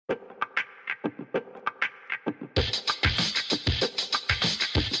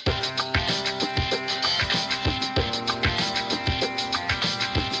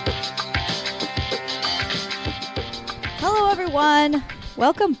everyone.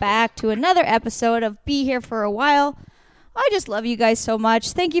 Welcome back to another episode of Be Here for a While. I just love you guys so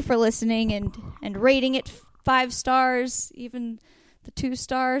much. Thank you for listening and rating it 5 stars, even the 2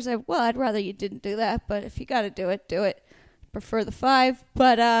 stars. I'd rather you didn't do that, but if you got to do it, do it. Prefer the 5,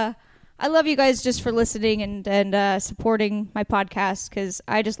 but I love you guys just for listening and supporting my podcast because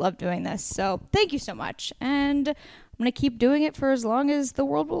I just love doing this. So thank you so much, and I'm going to keep doing it for as long as the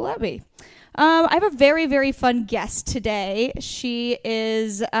world will let me. I have a very, very fun guest today. She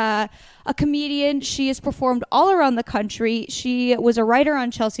is a comedian. She has performed all around the country. She was a writer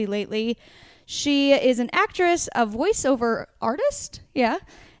on Chelsea Lately. She is an actress, a voiceover artist, yeah.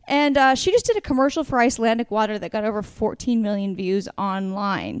 And she just did a commercial for Icelandic water that got over 14 million views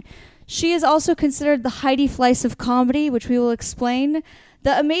online. She is also considered the Heidi Fleiss of comedy, which we will explain.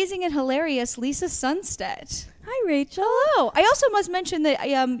 The amazing and hilarious Lisa Sundstedt. Hi, Rachel. Hello. I also must mention that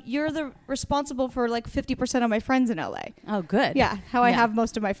you're responsible for like 50% of my friends in LA. Oh, good. Yeah, I have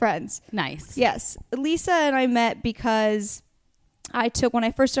most of my friends. Nice. Yes. Lisa and I met because when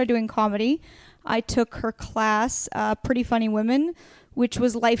I first started doing comedy, I took her class, Pretty Funny Women, which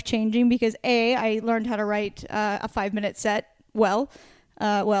was life-changing because I learned how to write a 5-minute set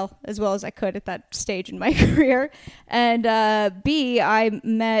as well as I could at that stage in my career. And B, I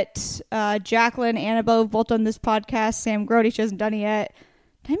met Jacqueline, Annabelle, who've both done this podcast, Sam Grody, she hasn't done it yet.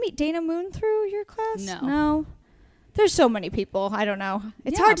 Did I meet Dana Moon through your class? No. There's so many people. I don't know.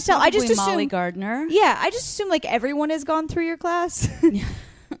 It's hard to tell. I just assume Molly Gardner. Yeah, I just assume like everyone has gone through your class.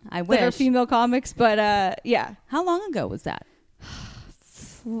 I wish. That are female comics, but yeah. How long ago was that?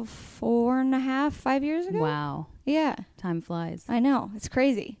 4.5, 5 years ago. Wow. Yeah. Time flies. I know. It's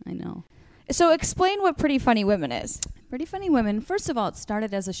crazy. I know. So explain what Pretty Funny Women is. Pretty Funny Women. First of all, it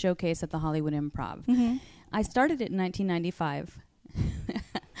started as a showcase at the Hollywood Improv. Mm-hmm. I started it in 1995.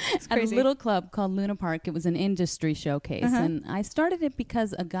 At a crazy. little club called Luna Park. It was an industry showcase. Uh-huh. And I started it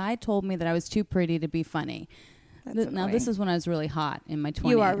because a guy told me that I was too pretty to be funny. Now, this is when I was really hot in my 20s.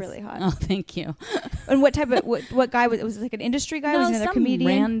 You are really hot. Oh, thank you. And what type of, what guy was it? Was it like an industry guy? No, was it another some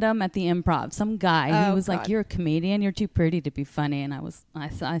comedian? random at the Improv. Some guy. He was God. like, "You're a comedian. You're too pretty to be funny." And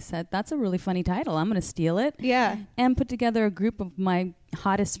I said, "That's a really funny title. I'm going to steal it." Yeah. And put together a group of my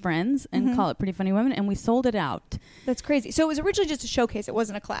hottest friends and call it Pretty Funny Women. And we sold it out. That's crazy. So it was originally just a showcase. It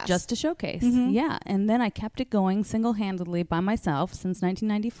wasn't a class. Just a showcase. Mm-hmm. Yeah. And then I kept it going single-handedly by myself since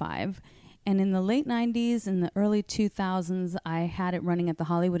 1995. And in the late 90s and the early 2000s, I had it running at the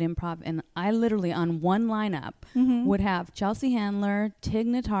Hollywood Improv. And I literally, on one lineup, would have Chelsea Handler, Tig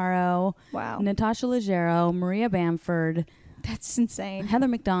Notaro, Wow. Natasha Leggero, Maria Bamford, That's insane. Heather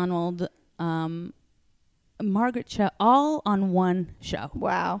McDonald, Margaret Cho, all on one show.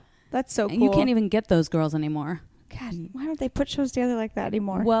 Wow. That's so cool. And you can't even get those girls anymore. God, why don't they put shows together like that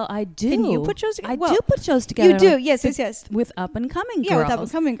anymore? Well, I do. Can you put shows together? I do put shows together. You do. Yes. With up-and-coming girls. Yeah, with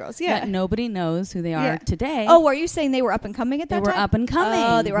up-and-coming girls. Yeah. That nobody knows who they are today. Oh, are you saying they were up-and-coming at that time? They were up-and-coming.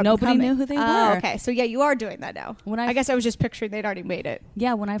 Oh, they were Nobody up-and-coming. knew who they were. Oh, okay. So, yeah, you are doing that now. I guess I was just picturing they'd already made it.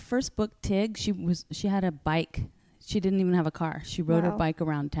 Yeah, when I first booked Tig, she had a bike. She didn't even have a car. She rode her bike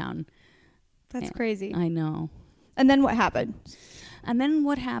around town. That's crazy. I know. And then what happened? And then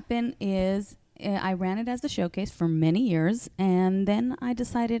what happened is I ran it as a showcase for many years, and then I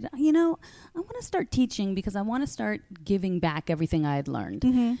decided, I want to start teaching because I want to start giving back everything I had learned.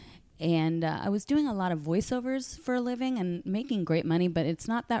 Mm-hmm. And I was doing a lot of voiceovers for a living and making great money, but it's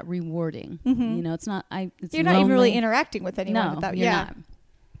not that rewarding. Mm-hmm. It's not. It's You're not even really interacting with anyone. No, you're not.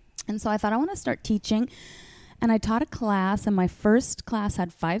 And so I thought I want to start teaching. And I taught a class, and my first class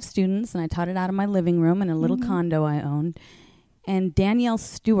had 5 students, and I taught it out of my living room in a little condo I owned. And Danielle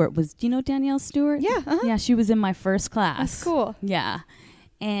Stewart do you know Danielle Stewart? Yeah. Uh-huh. Yeah, she was in my first class. That's cool. Yeah.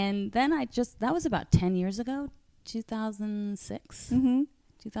 And then that was about 10 years ago, 2006. Mm-hmm.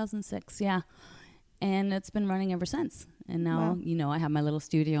 2006, yeah. And it's been running ever since. And now, I have my little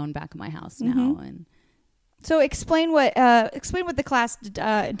studio in back of my house now. And so explain what the class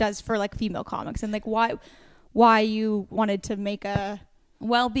does for like female comics and like why you wanted to make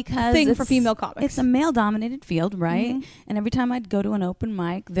because thing for female comics. It's a male-dominated field, right? Mm-hmm. And every time I'd go to an open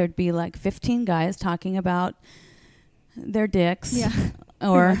mic, there'd be like 15 guys talking about their dicks,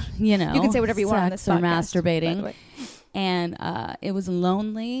 or you can say whatever you want on this or podcast, masturbating. And it was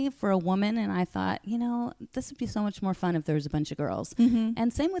lonely for a woman, and I thought, this would be so much more fun if there was a bunch of girls. Mm-hmm.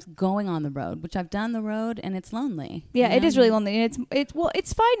 And same with going on the road, which I've done the road, and it's lonely. Yeah, it is really lonely, and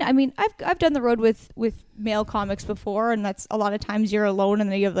it's fine. I mean, I've done the road with male comics before, and that's a lot of times you're alone,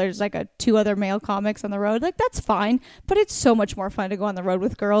 and then there's like 2 other male comics on the road. Like that's fine, but it's so much more fun to go on the road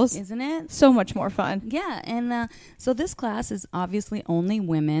with girls, isn't it? So much more fun. Yeah, and so this class is obviously only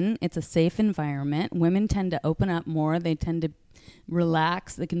women. It's a safe environment. Women tend to open up more. They tend to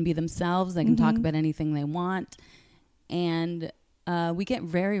relax. They can be themselves. They can talk about anything they want. And we get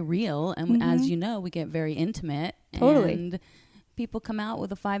very real. And as you know, we get very intimate. Totally. And people come out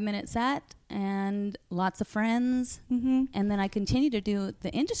with a 5-minute set and lots of friends. And then I continue to do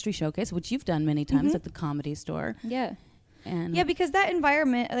the industry showcase, which you've done many times at the Comedy Store. Yeah. And yeah, because that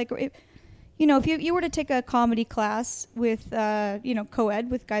environment, like, you know, if you were to take a comedy class with, you know,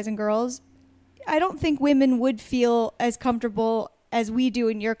 co-ed with guys and girls, I don't think women would feel as comfortable as we do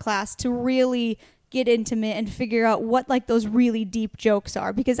in your class to really get intimate and figure out what, like, those really deep jokes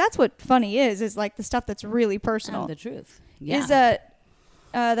are, because that's what funny is like the stuff that's really personal. and the truth. Yeah. Is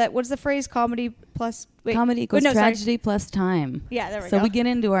that what's the phrase? Comedy plus comedy equals tragedy plus time. Yeah, there we so go. we get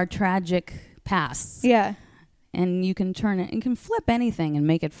into our tragic pasts. Yeah. And you can turn it, you can flip anything and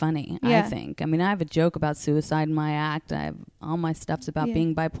make it funny, Yeah. I think. I mean, I have a joke about suicide in my act. I have all my stuff's about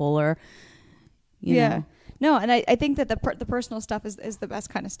being bipolar. You know. No, and I think that the personal stuff is the best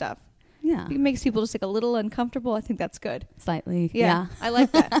kind of stuff. Yeah. It makes people just like a little uncomfortable. I think that's good. Slightly. Yeah. I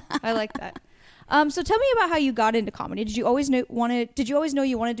like that. I like that. So tell me about how you got into comedy. Did you always know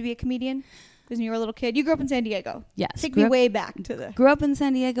you wanted to be a comedian? Because when you were a little kid, you grew up in San Diego. Yes. Take me way back to the. Grew up in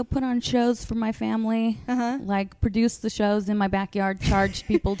San Diego, put on shows for my family, like produced the shows in my backyard, charged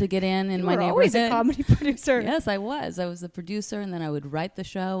people to get in my neighborhood. Always a comedy producer. Yes, I was. I was the producer, and then I would write the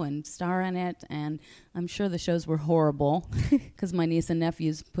show and star in it. And I'm sure the shows were horrible because my niece and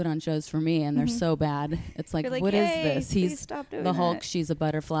nephews put on shows for me, and they're so bad. It's like, what is this? He's stop doing the Hulk. that. She's a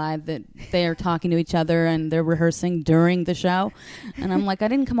butterfly. That they are talking to each other and they're rehearsing during the show. And I'm like, I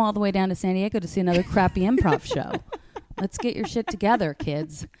didn't come all the way down to San Diego to see another crappy improv show. Let's get your shit together,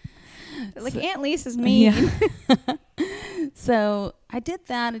 kids. Like, Aunt Lisa's mean. Yeah. So I did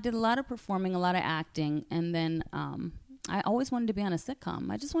that. I did a lot of performing, a lot of acting, and then I always wanted to be on a sitcom.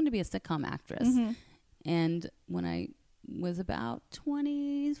 I just wanted to be a sitcom actress. And when I was about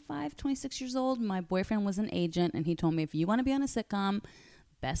 25, 26 years old, my boyfriend was an agent, and he told me, if you want to be on a sitcom,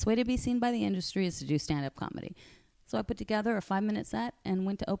 best way to be seen by the industry is to do stand-up comedy. So I put together a 5-minute set and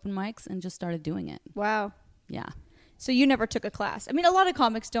went to open mics and just started doing it. Wow. Yeah. So you never took a class. I mean, a lot of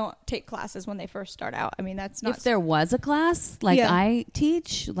comics don't take classes when they first start out. I mean, that's not... If there was a class like I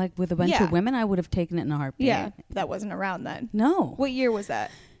teach, like with a bunch of women, I would have taken it in a heartbeat. Yeah, that wasn't around then. No. What year was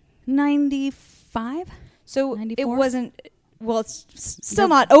that? 95? So 94? It wasn't... Well, it's still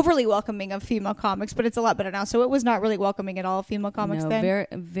not overly welcoming of female comics, but it's a lot better now. So it was not really welcoming at all of female comics then? Very,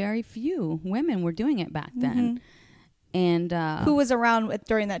 very few women were doing it back then. And who was around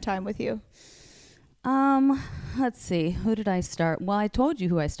during that time with you? Let's see. Who did I start? Well, I told you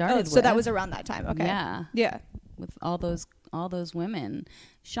who I started with. So that was around that time. Okay. Yeah. Yeah. With all those women.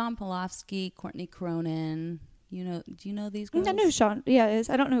 Sean Polofsky, Courtney Cronin. Do you know these girls? I know who Sean. Yeah, is.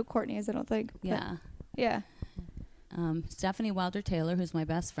 I don't know who Courtney is, I don't think. Yeah. Yeah. Stephanie Wilder Taylor, who's my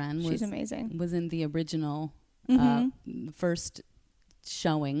best friend, she's amazing. Was in the original first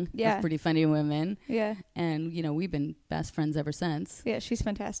showing of Pretty Funny Women. Yeah. And we've been best friends ever since. Yeah, she's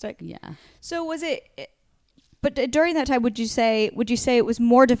fantastic. Yeah. So was it? But during that time, would you say it was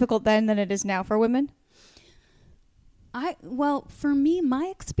more difficult then than it is now for women? Well, for me, my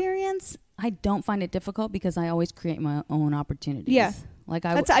experience, I don't find it difficult because I always create my own opportunities. Yeah. Like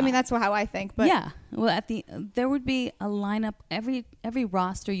that's how I think. But yeah. Well, there would be a lineup. Every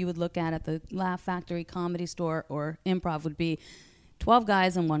roster you would look at the Laugh Factory, Comedy Store, or Improv would be 12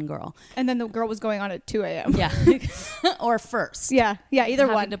 guys and 1 girl. And then the girl was going on at 2 a.m. Yeah. Or first. Yeah. Yeah. Either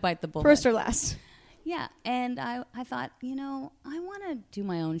one. To bite the bullet. First or last. Yeah. And I thought, I want to do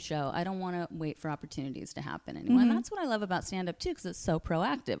my own show. I don't want to wait for opportunities to happen anymore. And that's what I love about stand-up, too, because it's so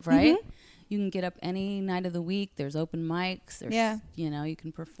proactive, right? You can get up any night of the week. There's open mics. There's, you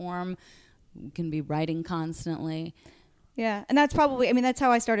can perform. You can be writing constantly. Yeah. And that's probably, that's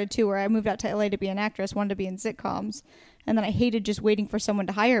how I started, too, where I moved out to LA to be an actress, wanted to be in sitcoms. And then I hated just waiting for someone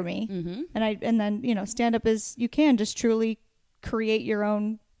to hire me. And then, stand-up is, you can just truly create your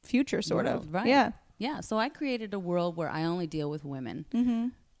own future, sort of. Right. Yeah. Yeah. So I created a world where I only deal with women.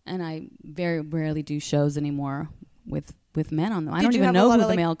 And I very rarely do shows anymore with men on them. I don't even know who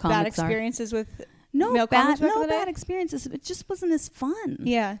the male comics bad experiences are. with male comics back in the day? Bad experiences. It just wasn't as fun.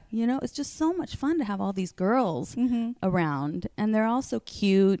 Yeah. It's just so much fun to have all these girls around. And they're all so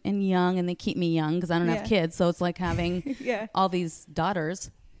cute and young, and they keep me young because I don't have kids. So it's like having all these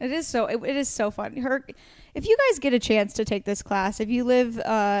daughters. It is so fun. If you guys get a chance to take this class, if you live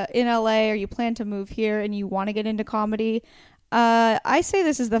in LA or you plan to move here and you want to get into comedy, I say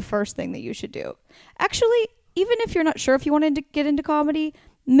this is the first thing that you should do. Actually, even if you're not sure if you want to get into comedy,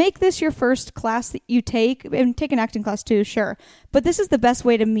 make this your first class that you take, and take an acting class too, sure. But this is the best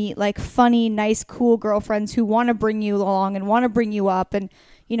way to meet like funny, nice, cool girlfriends who want to bring you along and want to bring you up. And,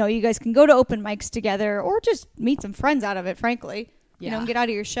 you know, you guys can go to open mics together or just meet some friends out of it, frankly. You know, and get out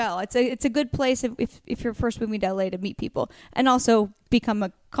of your shell. It's a good place if you're first moving to LA to meet people, and also become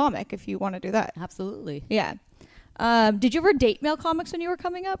a comic if you want to do that. Absolutely. Yeah. Did you ever date male comics when you were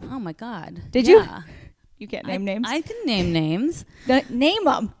coming up? Oh my God. Did you? You can't name names. I can name names. Name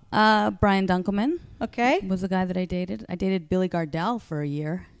them. Brian Dunkelman. Okay. Was the guy that I dated. I dated Billy Gardell for a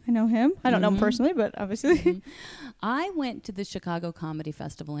year. I know him. I don't know him personally, but obviously. I went to the Chicago Comedy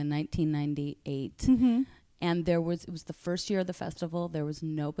Festival in 1998. And it was the first year of the festival. There was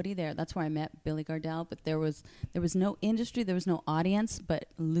nobody there. That's where I met Billy Gardell. But there was no industry. There was no audience. But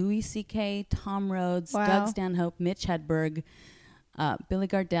Louis C.K., Tom Rhodes, Doug Stanhope, Mitch Hedberg, Billy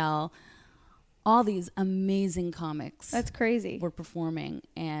Gardell, all these amazing comics. That's crazy. Were performing,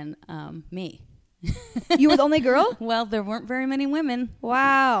 and me. You were the only girl? Well, there weren't very many women.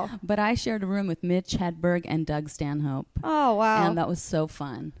 Wow. But I shared a room with Mitch Hedberg and Doug Stanhope. Oh, wow. And that was so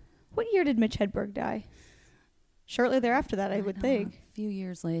fun. What year did Mitch Hedberg die? Shortly thereafter that, I would think. A few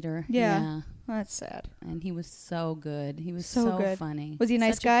years later. Yeah. That's sad. And he was so good. He was so good. funny. Was he a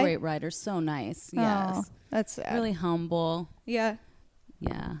nice guy? Such a great writer. So nice. Yes. Oh, that's sad. Really humble. Yeah.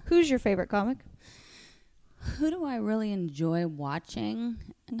 Yeah. Who's your favorite comic? Who do I really enjoy watching?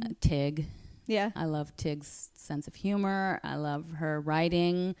 Tig. Yeah. I love Tig's sense of humor. I love her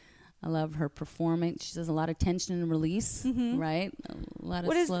writing. I love her performing. She does a lot of tension and release, right? A lot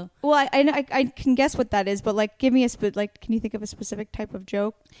of slow. Well, I can guess what that is, but like, give me can you think of a specific type of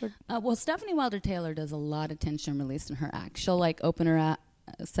joke? Well, Stephanie Wilder Taylor does a lot of tension and release in her act. She'll like open her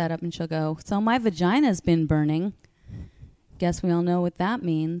set up and she'll go, "So my vagina's been burning." Guess we all know what that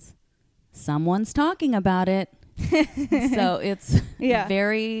means. Someone's talking about it. So it's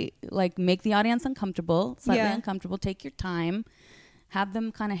very like make the audience uncomfortable, slightly uncomfortable. Take your time. Have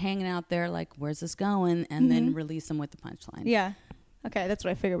them kind of hanging out there like, where's this going? And then release them with the punchline. Yeah. Okay, that's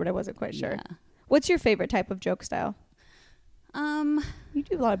what I figured, but I wasn't quite sure. Yeah. What's your favorite type of joke style? You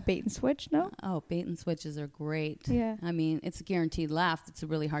do a lot of bait and switch, no? Oh, bait and switches are great. Yeah. I mean, it's a guaranteed laugh. It's a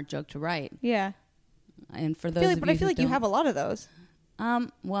really hard joke to write. Yeah. And for those I feel like you have a lot of those.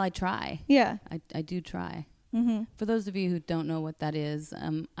 Well, I try. Yeah. I do try. For those of you who don't know what that is,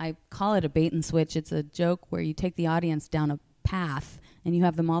 I call it a bait and switch. It's a joke where you take the audience down a path and you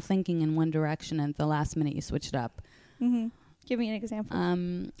have them all thinking in one direction, and at the last minute you switch it up. Give me an example.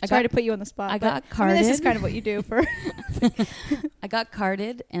 Sorry to put you on the spot. I got carded. This is kind of what you do for. I got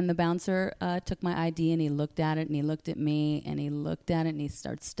carded, and the bouncer took my ID, and he looked at it, and he looked at me, and he looked at it, and he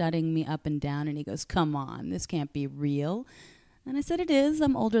starts studying me up and down, and he goes, "Come on, this can't be real." And I said, "It is.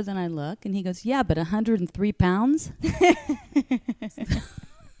 I'm older than I look." And he goes, "Yeah, but 103 pounds."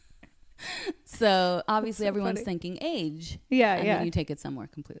 So obviously everyone's thinking age. Yeah, and then you take it somewhere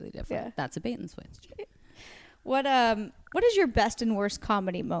completely different. Yeah. That's a bait and switch. What is your best and worst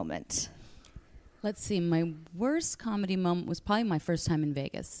comedy moment? Let's see. My worst comedy moment was probably my first time in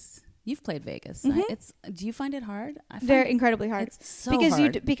Vegas. You've played Vegas. Do you find it hard? They're incredibly hard. It's so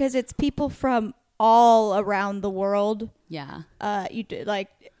hard. Because it's people from all around the world. Yeah.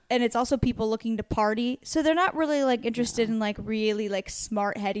 And it's also people looking to party. So they're not really like interested in like really like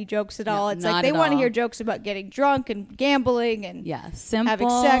smart heady jokes at all. It's like they want to hear jokes about getting drunk and gambling and simple, having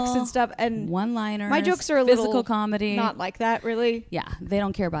sex and stuff. And one-liners. My jokes are a physical little comedy. Not like that really. Yeah. They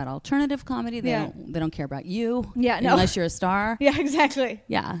don't care about alternative comedy. They don't care about you. Yeah. No. Unless you're a star. Yeah, exactly.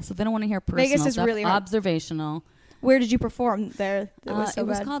 Yeah. So they don't want to hear personal Vegas is stuff. Really hard. Observational. Where did you perform there? It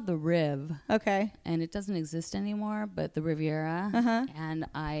was called the Riv. Okay. And it doesn't exist anymore, but the Riviera. And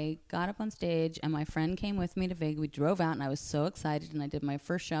I got up on stage, and my friend came with me to Vegas. We drove out, and I was so excited, and I did my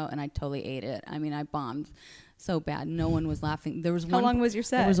first show, and I totally ate it. I mean, I bombed so bad. No one was laughing. How long was your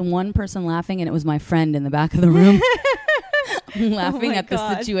set? There was one person laughing, and it was my friend in the back of the room. laughing at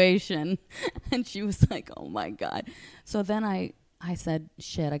the situation. And she was like, "Oh, my God." So then I said,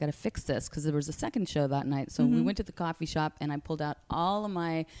 "Shit, I got to fix this," because there was a second show that night. So we went to the coffee shop, and I pulled out all of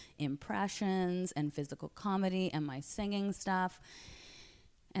my impressions and physical comedy and my singing stuff.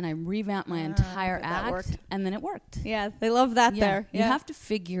 And I revamped my entire act, and then it worked. Yeah, they love that there. You have to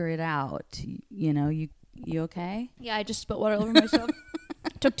figure it out. You know, you okay? Yeah, I just spilled water all over myself.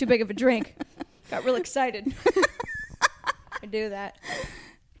 Took too big of a drink. Got real excited. I do that.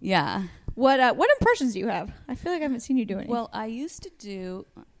 Yeah. What impressions do you have? I feel like I haven't seen you do any. Well, I used to do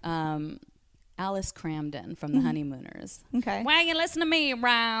Alice Cramden from The Honeymooners. Okay. Why you listen to me,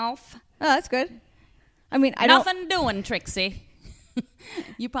 Ralph? Oh, that's good. I mean, Nothing doing, Trixie.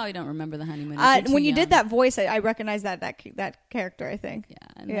 You probably don't remember The Honeymooners. When you did that voice, I recognized that character, I think.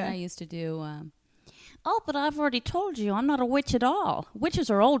 Yeah, And then I used to do, oh, but I've already told you I'm not a witch at all. Witches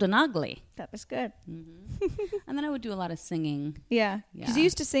are old and ugly. That was good. Mm-hmm. And then I would do a lot of singing. Yeah. Because you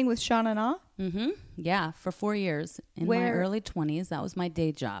used to sing with Sha Na Na? Mm-hmm. Yeah, for 4 years. In my early 20s, that was my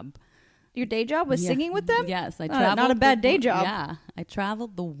day job. Your day job was singing with them? Yes, I traveled. Not a bad day job. Yeah, I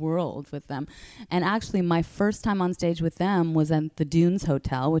traveled the world with them. And actually, my first time on stage with them was at the Dunes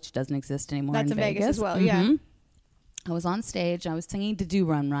Hotel, which doesn't exist anymore. That's in Vegas as well, mm-hmm. yeah. I was on stage. I was singing to Do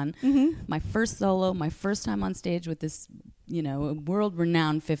Run Run. Mm-hmm. My first solo, my first time on stage with this,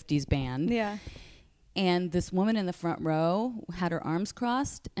 world-renowned 50s band. Yeah. And this woman in the front row had her arms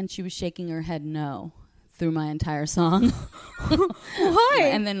crossed, and she was shaking her head no through my entire song. Why?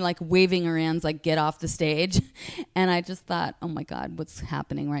 And then waving her hands get off the stage. And I just thought, oh my God, what's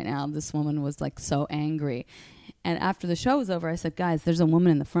happening right now? This woman was so angry. And after the show was over, I said, guys, there's a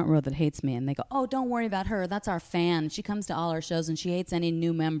woman in the front row that hates me. And they go, oh, don't worry about her. That's our fan. She comes to all our shows and she hates any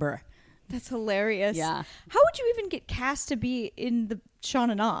new member. That's hilarious. Yeah. How would you even get cast to be in the Sha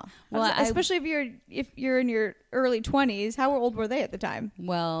Na Na? Well, especially if you're in your early 20s. How old were they at the time?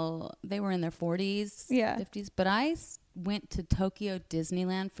 Well, they were in their 40s, 50s. But I went to Tokyo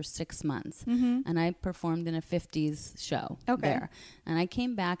Disneyland for 6 months, and I performed in a 50s show there. And I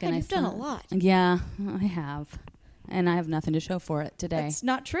came back and you've done a lot. Yeah, I have. And I have nothing to show for it today. That's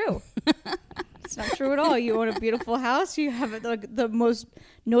not true. It's not true at all. You own a beautiful house. You have the most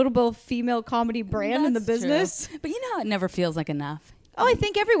notable female comedy brand in the business. True. But it never feels like enough. Oh, I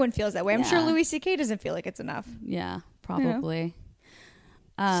think everyone feels that way. I'm sure Louis C.K. doesn't feel like it's enough. Yeah, probably.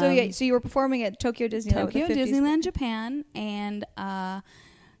 So you were performing at Tokyo Disneyland. Tokyo Disneyland, Japan, and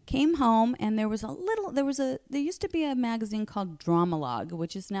came home, and there used to be a magazine called Dramalog,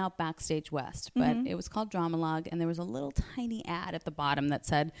 which is now Backstage West, but it was called Dramalog, and there was a little tiny ad at the bottom that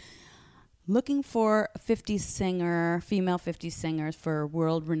said, looking for a 50s singer, female 50s singers for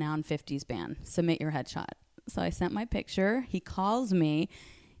world-renowned 50s band. Submit your headshot. So I sent my picture. He calls me.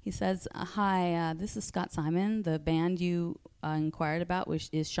 He says, hi, this is Scott Simon. The band you inquired about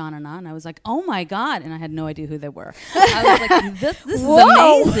is Sha Na Na. And I was like, oh, my God. And I had no idea who they were. I was like, this is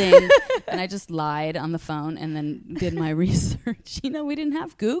amazing. And I just lied on the phone and then did my research. We didn't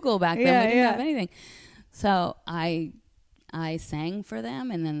have Google back then. We didn't have anything. So I sang for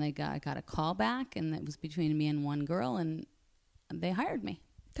them, and then I got a call back, and it was between me and one girl, and they hired me.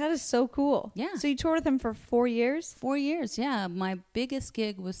 That is so cool. Yeah. So you toured with them for 4 years? 4 years, yeah. My biggest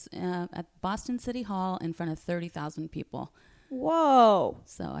gig was at Boston City Hall in front of 30,000 people. Whoa.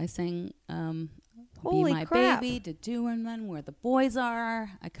 So I sang Holy Be My crap. Baby, To Do and Run, Where the Boys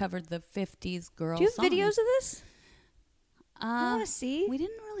Are. I covered the 50s girl Do you have songs. videos of this? I want to see. We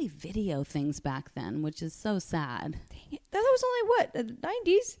didn't really video things back then, which is so sad. Dang it. That was only, what, the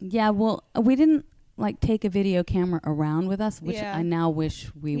 90s? Yeah, well, we didn't take a video camera around with us, which I now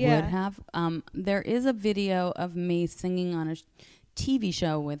wish we would have. There is a video of me singing on a TV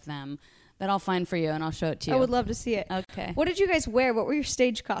show with them that I'll find for you, and I'll show it to you. I would love to see it. Okay. What did you guys wear? What were your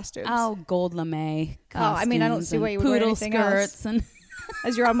stage costumes? Oh, gold lame costumes. Oh, I mean, I don't see why you would wear anything skirts else. And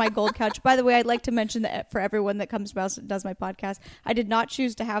as you're on my gold couch. By the way, I'd like to mention that for everyone that comes by and does my podcast, I did not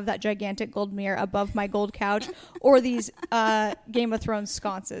choose to have that gigantic gold mirror above my gold couch or these Game of Thrones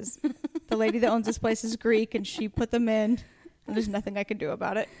sconces. The lady that owns this place is Greek, and she put them in, and there's nothing I could do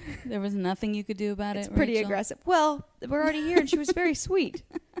about it. There was nothing you could do about it, It's pretty Rachel? aggressive. Well, we're already here, and she was very sweet.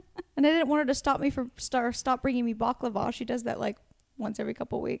 And I didn't want her to stop me from stop bringing me baklava. She does that once every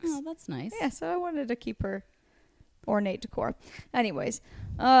couple weeks. Oh, that's nice. Yeah, so I wanted to keep her ornate decor. Anyways,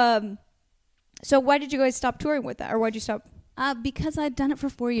 so why did you guys stop touring with that, or why'd you stop? Because I'd done it for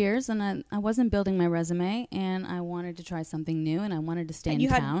 4 years, and I wasn't building my resume, and I wanted to try something new, and I wanted to stay in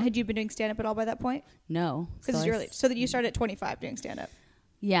town. Had you been doing stand-up at all by that point? No. Because so that you started at 25 doing stand-up.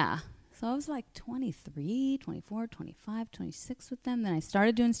 Yeah. So I was 23, 24, 25, 26 with them. Then I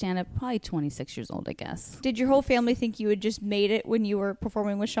started doing stand-up, probably 26 years old, I guess. Did your whole family think you had just made it when you were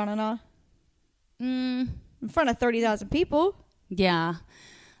performing with Sha Na Na? In front of 30,000 people? Yeah.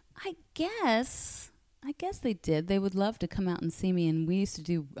 I guess they did. They would love to come out and see me. And we used to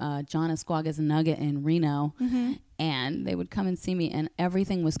do John Esquaga's Nugget in Reno. Mm-hmm. And they would come and see me, and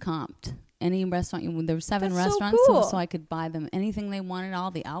everything was comped. Any restaurant, there were 7 restaurants, so cool. so I could buy them anything they wanted,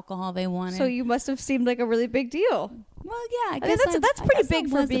 all the alcohol they wanted. So you must have seemed like a really big deal. Well, yeah, I guess that's pretty big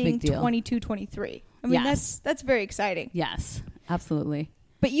for being 22, 23. I mean, yes. that's very exciting. Yes, absolutely.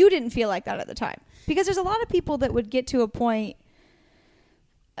 But you didn't feel like that at the time, because there's a lot of people that would get to a point.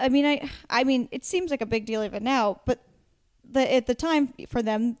 I mean, it seems like a big deal even now, but at the time for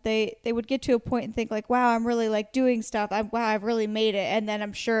them, they would get to a point and think wow, I'm really doing stuff. Wow, I've really made it. And then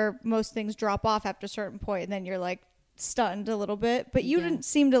I'm sure most things drop off after a certain point, and then you're stunned a little bit, but you Yeah. didn't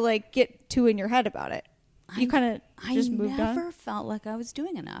seem to like get too in your head about it. You kind of just moved on. I never felt like I was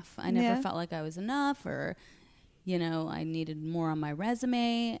doing enough. I never felt like I was enough, or, you know, I needed more on my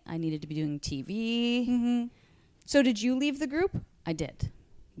resume. I needed to be doing TV. Mm-hmm. So did you leave the group? I did.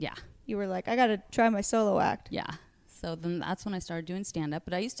 Yeah. You were like, I got to try my solo act. Yeah. So then that's when I started doing stand-up.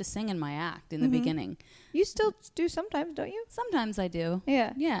 But I used to sing in my act in the beginning. You still do sometimes, don't you? Sometimes I do.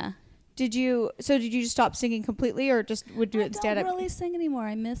 Yeah. Yeah. Did you just stop singing completely, or just would do it in stand-up? I don't really sing anymore.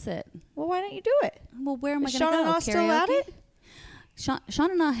 I miss it. Well, why don't you do it? Well, where am I Is going to Sha go? Na Na still at it? Sha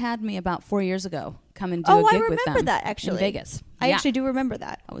Na Na had me about 4 years ago come and do a gig with them. I remember that, actually. In Vegas. I actually do remember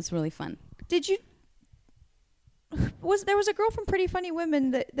that. That was really fun. Did you... There was a girl from Pretty Funny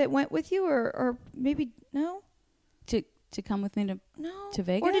Women that went with you, or maybe... No? To come with me to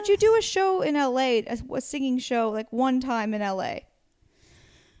Vegas? Or did you do a show in L.A., a singing show, like one time in L.A.?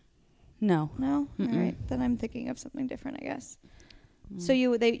 No. No? Mm-mm. All right. Then I'm thinking of something different, I guess. So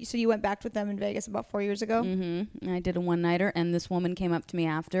you went back with them in Vegas about 4 years ago? Mm-hmm. And I did a one-nighter, and this woman came up to me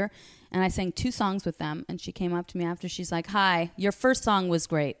after, and I sang 2 songs with them, and she came up to me after. She's like, "Hi, your first song was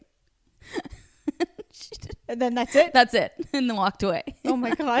great." And then that's it? That's it. And then walked away. Oh,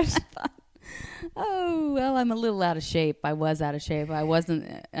 my gosh. Oh, well, I'm a little out of shape. I was out of shape. I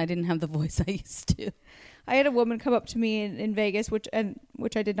didn't have the voice I used to. I had a woman come up to me in Vegas, which I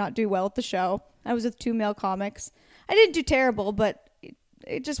did not do well at the show. I was with 2 male comics. I didn't do terrible, but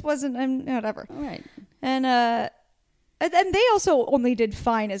it just wasn't, whatever. All right. And they also only did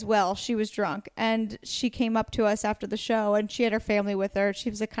fine as well. She was drunk, and she came up to us after the show, and she had her family with her. She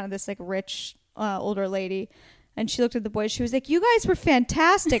was like kind of this like rich older lady. And she looked at the boys. She was like, "You guys were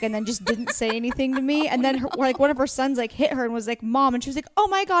fantastic," and then just didn't say anything to me. And then one of her sons like hit her and was like, "Mom," and she was like, "Oh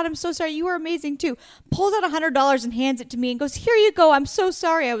my God, I'm so sorry. You were amazing too." Pulls out $100 and hands it to me and goes, "Here you go. I'm so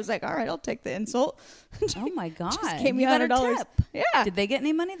sorry." I was like, "All right, I'll take the insult." Oh my God! Just gave me You got a $100. tip. Yeah. Did they get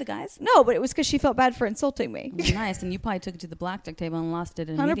any money, the guys? No, but it was because she felt bad for insulting me. Well, nice. And you probably took it to the blackjack table and lost it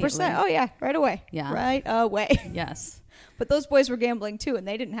immediately. 100%. Oh yeah, right away. Yeah. Right away. Yes. But those boys were gambling too, and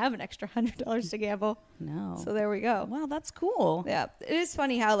they didn't have an extra $100 to gamble. No. So there we go. Wow, that's cool. Yeah, it is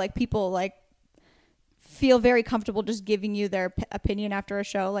funny how like people like feel very comfortable just giving you their opinion after a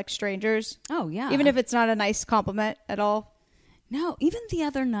show, like strangers. Oh yeah. Even if it's not a nice compliment at all. No, even the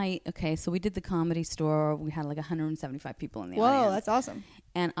other night. Okay, so we did the Comedy Store. We had like 175 people in the audience. Whoa, that's awesome.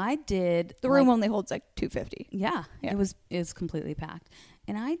 And I did. The room only holds like 250. Yeah, it was completely packed.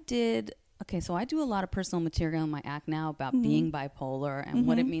 And I did. Okay, so I do a lot of personal material in my act now about being bipolar and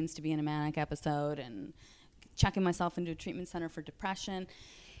what it means to be in a manic episode and checking myself into a treatment center for depression.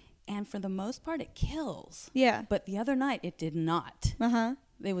 And for the most part, it kills. Yeah. But the other night, it did not. Uh-huh.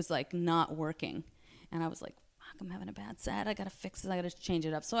 It was like not working. And I was like, fuck, I'm having a bad set. I got to fix this. I got to change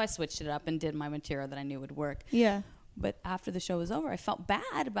it up. So I switched it up and did my material that I knew would work. Yeah. But after the show was over, I felt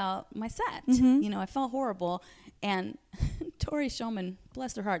bad about my set. You know, I felt horrible. And Tori Shulman,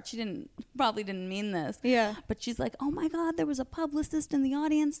 bless her heart, she probably didn't mean this. Yeah. But she's like, "Oh my God, there was a publicist in the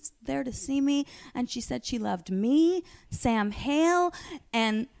audience there to see me. And she said she loved me, Sam Hale,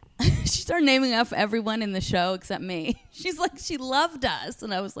 and she started naming off everyone in the show except me. She's like, she loved us.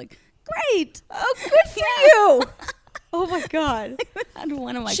 And I was like, great. Oh, good for you. Oh my God.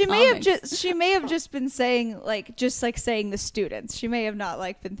 One of my she comics. may have just been saying saying the students. She may have not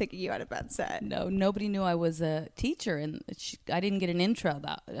like been thinking you had a bad set. No, nobody knew I was a teacher, and I didn't get an intro.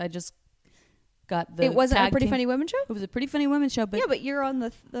 I just got the. It wasn't a tag Pretty team. Funny Women show? It was a Pretty Funny Women show, but yeah, but you're on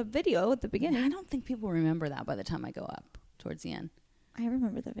the video at the beginning. I don't think people remember that by the time I go up towards the end. I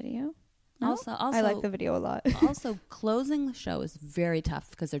remember the video. No? Also, I like the video a lot. Also, closing the show is very tough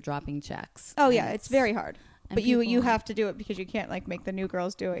because they're dropping checks. Oh yeah, it's very hard. But you people- have to do it because you can't like make the new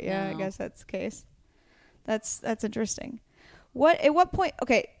girls do it. Yeah, No. I guess that's the case. That's interesting. At what point?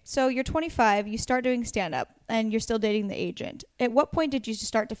 Okay, so you're 25. You start doing stand up, and you're still dating the agent. At what point did you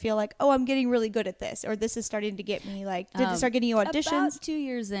start to feel like, oh, I'm getting really good at this, or this is starting to get me like? Did it start getting you auditions? About 2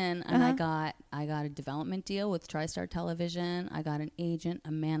 years in, and I got a development deal with TriStar Television. I got an agent,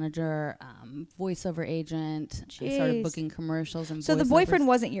 a manager, voiceover agent. I started booking commercials and. So the boyfriend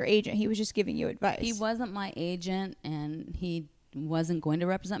wasn't your agent; he was just giving you advice. He wasn't my agent, and he wasn't going to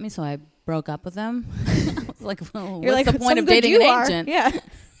represent me, so I broke up with him. I was like, well, You're what's like, the point of "Some good dating you an are." agent? Yeah.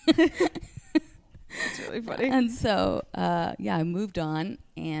 That's really funny. And so, I moved on,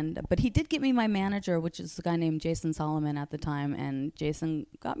 but he did get me my manager, which is a guy named Jason Solomon at the time, and Jason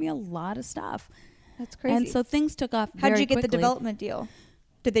got me a lot of stuff. That's crazy. And so things took off How very did you get quickly. the development deal?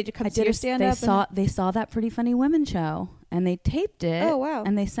 Did they come see your stand-up? They saw that Pretty Funny Women show, and they taped it. Oh, wow.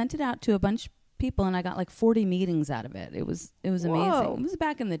 And they sent it out to a bunch of people, and I got like 40 meetings out of it. It was amazing. Whoa. It was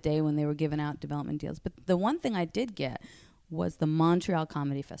back in the day when they were giving out development deals. But the one thing I did get was the Montreal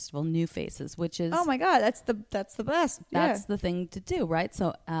Comedy Festival, New Faces, which is... Oh, my God. That's the best. That's the thing to do, right?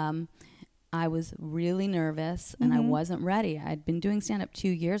 So I was really nervous, and I wasn't ready. I'd been doing stand-up 2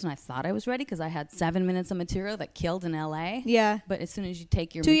 years, and I thought I was ready because I had 7 minutes of material that killed in L.A. Yeah. But as soon as you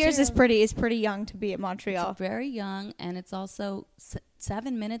take your 2 material... years is pretty young to be at Montreal. It's very young, and it's also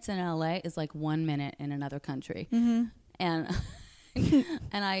 7 minutes in LA is like 1 minute in another country. Mm-hmm. And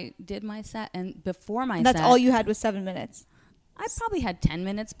and I did my set, and before my That's set... all you had was 7 minutes. I probably had 10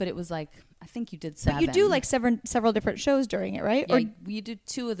 minutes, but it was like, I think you did 7. But you do like several different shows during it, right? Yeah, Or you do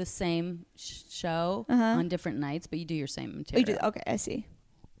 2 of the same show on different nights, but you do your same material. okay, I see.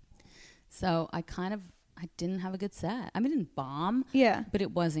 So I didn't have a good set. I mean, it didn't bomb, but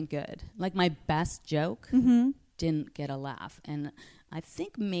it wasn't good. Like my best joke didn't get a laugh. And I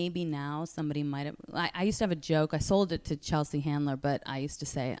think maybe now somebody might have... I used to have a joke. I sold it to Chelsea Handler, but I used to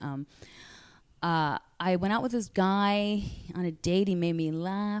say... I went out with this guy on a date. He made me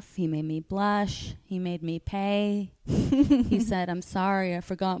laugh. He made me blush. He made me pay. He said, "I'm sorry, I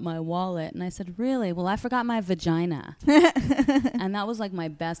forgot my wallet." And I said, "Really? Well, I forgot my vagina." And that was like my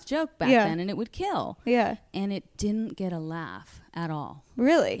best joke back then, and it would kill. Yeah. And it didn't get a laugh at all.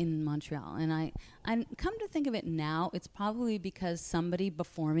 Really? In Montreal. And I come to think of it now, it's probably because somebody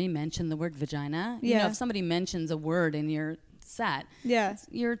before me mentioned the word vagina. Yeah. You know, if somebody mentions a word in your set,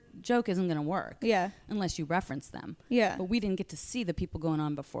 your joke isn't going to work unless you reference them. But we didn't get to see the people going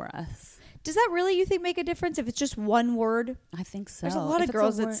on before us. Does that really, you think, make a difference if it's just one word? I think so. There's a lot of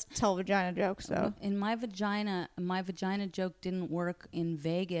girls that tell vagina jokes, though. In my vagina joke didn't work in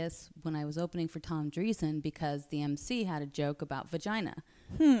Vegas when I was opening for Tom Dreesen because the MC had a joke about vagina.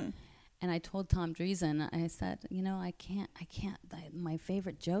 And I told Tom Dreesen, I said, I can't. My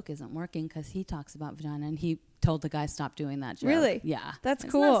favorite joke isn't working because he talks about vagina, and he told the guy stop doing that joke. Really? Yeah. That's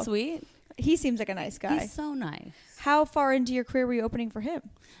Isn't cool. that sweet? He seems like a nice guy. He's so nice. How far into your career were you opening for him?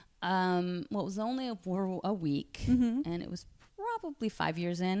 Well, it was only for a week, and it was probably 5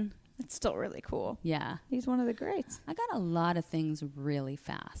 years in. That's still really cool. Yeah. He's one of the greats. I got a lot of things really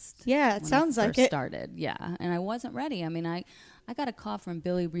fast. Yeah, it sounds like it. Started, yeah. And I wasn't ready. I mean, I got a call from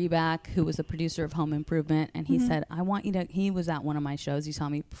Billy Reback, who was a producer of Home Improvement, and he said, I want you to... He was at one of my shows. He saw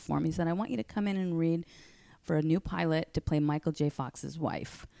me perform. He said, I want you to come in and read for a new pilot to play Michael J. Fox's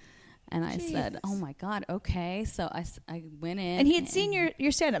wife. And I said, oh, my God, okay. So I went in. And he had seen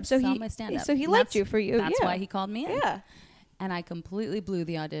your stand-up. So saw my stand-up. So he liked you for you. That's why he called me in. Yeah. And I completely blew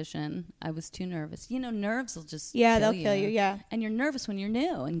the audition. I was too nervous. Nerves will just they'll kill you. Yeah. And you're nervous when you're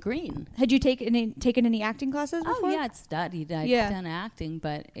new and green. Had you taken any acting classes before? Oh, yeah, I'd studied. I'd done acting,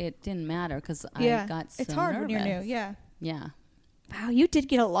 but it didn't matter because I got so It's hard nervous. when you're new, yeah. Yeah. Wow, you did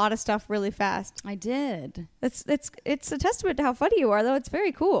get a lot of stuff really fast. I did. It's a testament to how funny you are, though. It's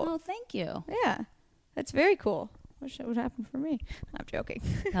very cool. Oh, thank you. Yeah. That's very cool. Wish it would happen for me. I'm joking.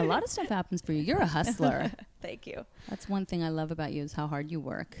 A lot of stuff happens for you. You're a hustler. Thank you. That's one thing I love about you is how hard you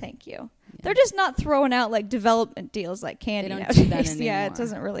work. Thank you. Yeah. They're just not throwing out like development deals like candy. They don't nowadays. do that anymore. Yeah, it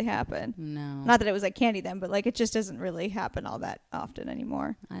doesn't really happen. No. Not that it was like candy then, but like it just doesn't really happen all that often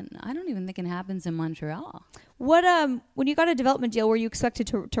anymore. I don't even think it happens in Montreal. What when you got a development deal, were you expected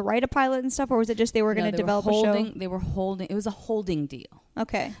to write a pilot and stuff, or was it just they were going to develop a show? They were holding. It was a holding deal.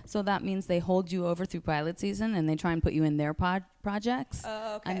 Okay. So that means they hold you over through pilot season, and they try and put you in their projects.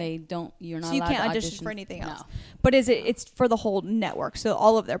 Oh, okay. And they don't. You're not. So you allowed can't to audition for anything else. No. But it's for the whole network, so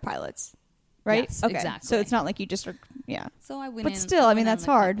all of their pilots, right? Yes, okay. exactly. So it's not like you just are. Yeah. So I went. But in, still, I mean that's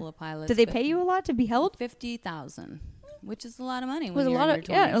hard. Pilots, Did they pay you a lot to be held? $50,000, which is a lot of money. It was a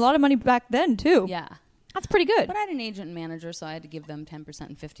lot of money back then too. Yeah. That's pretty good. But I had an agent and manager, so I had to give them 10%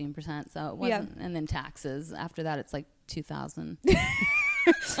 and 15%. So it wasn't, and then taxes. After that, it's like $2,000.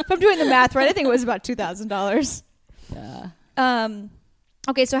 If I'm doing the math right, I think it was about $2,000. Yeah.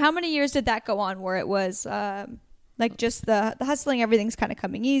 Okay, so how many years did that go on where it was like just the hustling, everything's kind of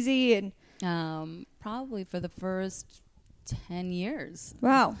coming easy? And probably for the first 10 years.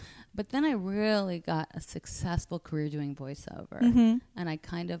 Wow. But then I really got a successful career doing voiceover. And I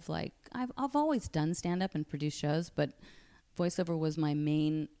kind of like, I've always done stand-up and produced shows, but voiceover was my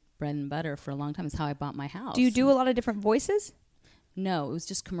main bread and butter for a long time. It's how I bought my house. Do you do a lot of different voices? No, it was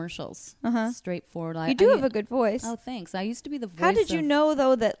just commercials. Straightforward. You do have a good voice. Oh, thanks. I used to be the voice. How did you know,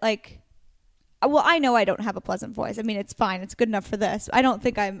 though, that like... Well, I know I don't have a pleasant voice. I mean, it's fine. It's good enough for this. I don't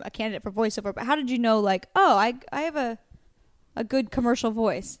think I'm a candidate for voiceover. But how did you know, like, oh, I have a a good commercial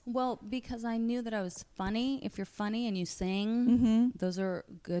voice? Well, because I knew that I was funny. If you're funny and you sing, those are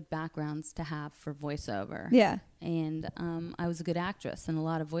good backgrounds to have for voiceover. Yeah. And I was a good actress, and a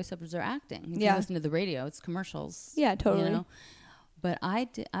lot of voiceovers are acting. If Yeah. you listen to the radio, it's commercials. Yeah, totally. You know? But I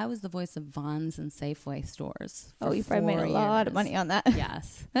was the voice of Vons and Safeway stores. Oh, you probably made a lot of money on that.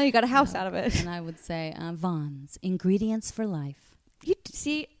 Yes. Now you got a house out of it. And I would say, Vons, ingredients for life. You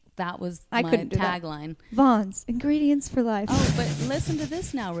see, That was I my couldn't do that. tagline. Vons, ingredients for life. Oh, but listen to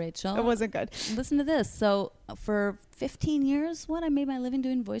this now, Rachel. It wasn't good. Listen to this. So for 15 years, I made my living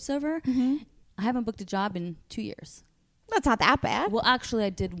doing voiceover. I haven't booked a job in 2 years. That's not that bad. Well, actually, I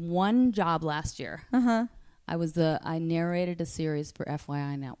did one job last year. I narrated a series for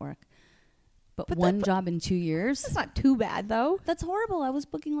FYI Network. But one job in 2 years? That's not too bad, though. That's horrible. I was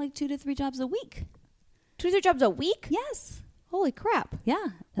booking like 2 to 3 jobs a week. 2 to 3 jobs a week? Yes. Holy crap. Yeah.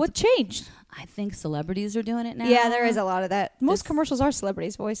 What changed? I think celebrities are doing it now. Yeah, there is a lot of that. Most commercials are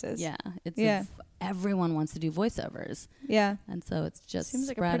celebrities' voices. Yeah. Everyone wants to do voiceovers. Yeah. And so it's just Seems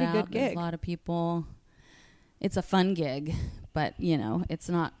like a spread pretty out. good There's gig. a lot of people. It's a fun gig, but it's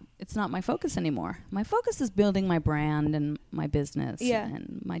not my focus anymore. My focus is building my brand and my business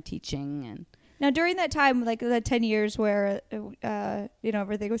and my teaching. And now, during that time, like the 10 years where,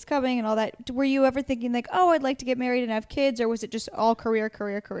 everything was coming and all that, were you ever thinking like, oh, I'd like to get married and have kids? Or was it just all career?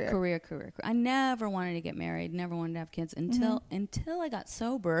 Career. I never wanted to get married, never wanted to have kids until I got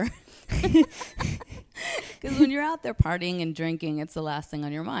sober. Because when you're out there partying and drinking, it's the last thing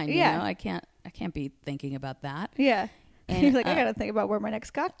on your mind. Yeah. You know? I can't be thinking about that. Yeah. And you're like, I got to think about where my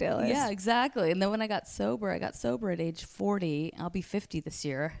next cocktail is. Yeah, exactly. And then when I got sober at age 40. I'll be 50 this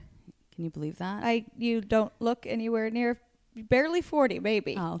year. Can you believe that? You don't look anywhere near, barely 40,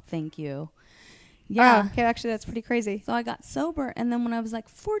 maybe. Oh, thank you. Yeah. Oh, okay, actually, that's pretty crazy. So I got sober, and then when I was like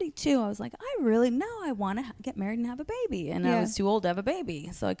 42, I was like, I want to get married and have a baby. And I was too old to have a baby,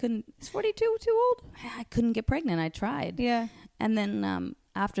 so I couldn't. Is 42 too old? I couldn't get pregnant. I tried. Yeah. And then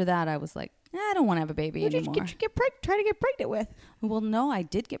after that, I was like, I don't want to have a baby anymore. Who did you try to get pregnant with? Well, no, I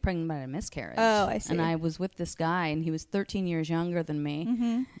did get pregnant by a miscarriage. Oh, I see. And I was with this guy, and he was 13 years younger than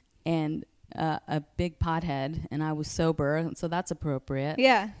me. And a big pothead, and I was sober, so that's appropriate.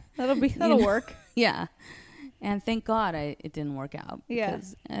 Yeah, that'll work. Yeah, and thank God it didn't work out. Yeah,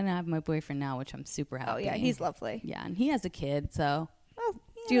 and I have my boyfriend now, which I'm super happy. Oh yeah, he's lovely. Yeah, and he has a kid, so. Oh,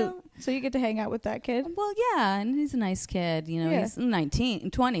 so you get to hang out with that kid? Well, yeah, and he's a nice kid. He's 20.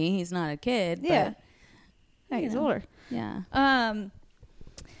 He's not a kid. Yeah, but, he's older. Yeah.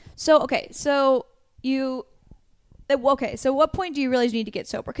 So what point do you realize you need to get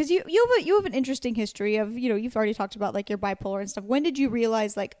sober? Because you have an interesting history of, you've already talked about like your bipolar and stuff. When did you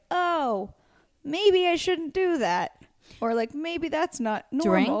realize like, oh, maybe I shouldn't do that? Or like, maybe that's not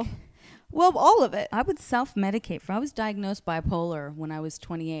normal? Drink? Well, all of it. I would self-medicate. I was diagnosed bipolar when I was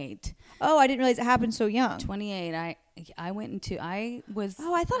 28. Oh, I didn't realize it happened so young. 28. I was...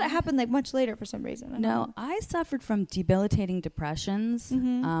 Oh, I thought it happened like much later for some reason. No, I suffered from debilitating depressions.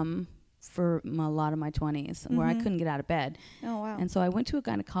 For a lot of my 20s where I couldn't get out of bed. Oh, wow. And so I went to a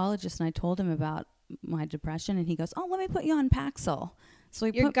gynecologist and I told him about my depression, and he goes, let me put you on Paxil. So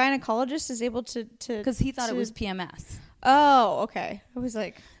your gynecologist is able to... Because he thought it was PMS. Oh, okay. I was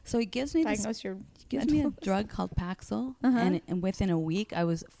like... So he gives me a drug called Paxil, and within a week I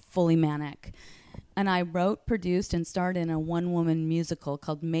was fully manic. And I wrote, produced, and starred in a one-woman musical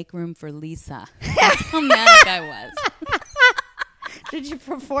called Make Room for Lisa. That's how manic I was. Did you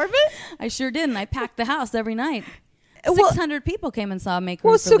perform it? I sure did, and I packed the house every night. 600 people came and saw Make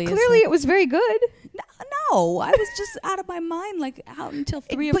Room for Lisa. Well, so clearly it was very good. No, I was just out of my mind, like out until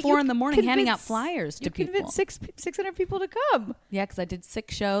 3 or 4 in the morning handing out flyers to people. You convinced 600 people to come. Yeah, because I did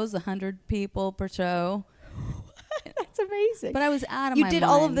 6 shows, 100 people per show. That's amazing. But I was out of my mind. You did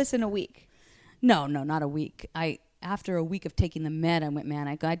all of this in a week? No, not a week. After a week of taking the med, I went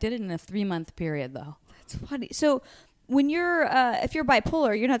manic. I did it in a 3-month period, though. That's funny. So when you're, if you're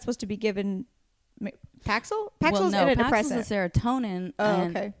bipolar, you're not supposed to be given Paxil? Paxil's antidepressant. Paxil's a serotonin. Oh,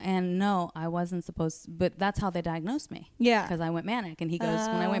 okay. And no, I wasn't supposed to, but that's how they diagnosed me. Yeah. Because I went manic. And he goes,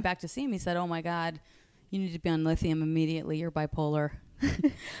 when I went back to see him, he said, oh my God, you need to be on lithium immediately. You're bipolar.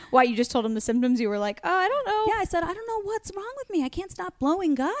 Why, you just told him the symptoms? You were like, oh, I don't know. Yeah, I said, I don't know what's wrong with me. I can't stop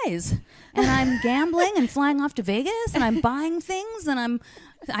blowing guys. And I'm gambling and flying off to Vegas, and I'm buying things, and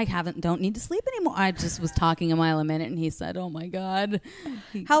don't need to sleep anymore. I just was talking a mile a minute, and he said, oh my God.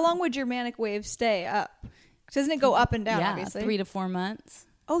 How long would your manic wave stay up? Doesn't it go up and down, obviously? 3 to 4 months.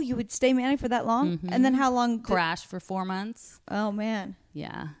 Oh, you would stay manic for that long? And then how long? Crash for 4 months. Oh, man.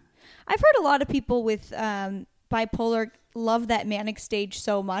 Yeah. I've heard a lot of people with bipolar love that manic stage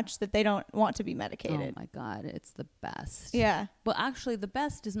so much that they don't want to be medicated. Oh my God, it's the best. Yeah. Well, actually, the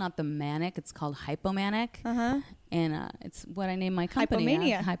best is not the manic. It's called hypomanic. And it's what I named my company.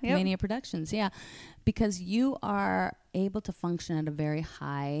 Hypomania. Hypomania Productions. Yeah. Because you are able to function at a very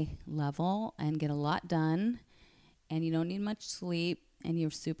high level and get a lot done. And you don't need much sleep. And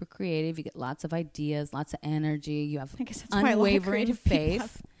you're super creative. You get lots of ideas, lots of energy. You have unwavering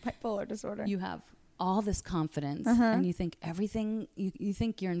faith. Bipolar disorder. You have all this confidence, and you think everything. You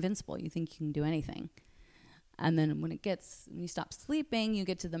think you're invincible. You think you can do anything. And then when you stop sleeping, you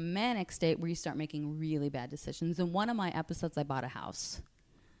get to the manic state where you start making really bad decisions. In one of my episodes, I bought a house,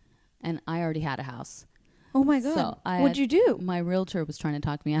 and I already had a house. Oh my God. So What'd you do? My realtor was trying to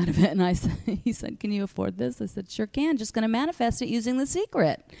talk me out of it. And he said, can you afford this? I said, sure can. Just going to manifest it using The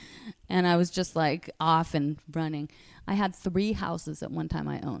Secret. And I was just like off and running. I had 3 houses at one time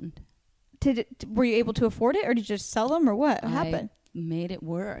I owned. Were you able to afford it, or did you just sell them, or what happened? I made it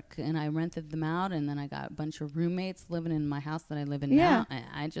work, and I rented them out. And then I got a bunch of roommates living in my house that I live in now. And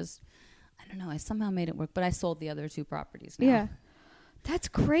I don't know. I somehow made it work. But I sold the other 2 properties now. Yeah. That's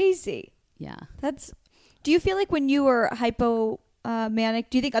crazy. Yeah. Do you feel like when you were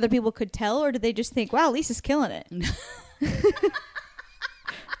hypomanic, do you think other people could tell, or did they just think, wow, Lisa's killing it?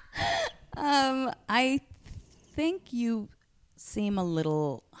 I think you seem a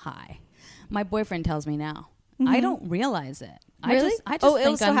little high. My boyfriend tells me now. I don't realize it. Really? I just it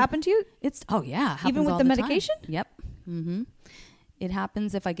also happened to you? Yeah. Even with the medication? Time. Yep. Mm-hmm. It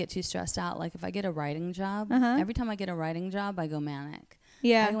happens if I get too stressed out. Like if I get a writing job, every time I get a writing job, I go manic.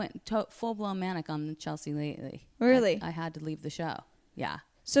 Yeah. I went full-blown manic on Chelsea lately. Really? I had to leave the show. Yeah.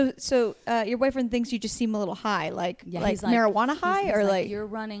 So your boyfriend thinks you just seem a little high, like marijuana high, he's or like you're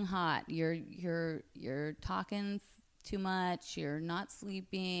running hot. You're talking too much. You're not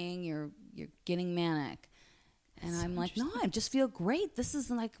sleeping. You're getting manic. And I'm like, no, I just feel great. This is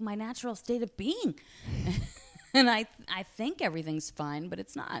like my natural state of being. And I think everything's fine, but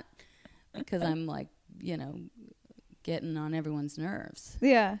it's not, because I'm like, getting on everyone's nerves.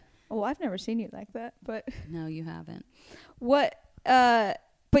 Yeah. Oh, I've never seen you like that, but no, you haven't. What?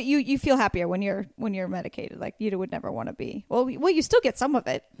 But you feel happier when you're medicated. Like you would never want to be. Well, you still get some of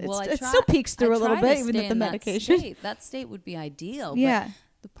it. It still peeks through a little bit, even with the medication. That state would be ideal. Yeah.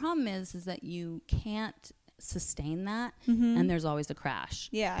 But the problem is that you can't sustain that, and there's always a crash.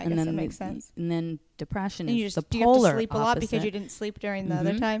 Yeah, I guess that makes sense. And then depression and is the polar you have to sleep opposite. A lot because you didn't sleep during the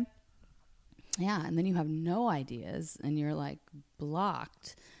other time. Yeah, and then you have no ideas, and you're like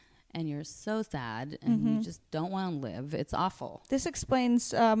blocked, and you're so sad, and you just don't want to live. It's awful. This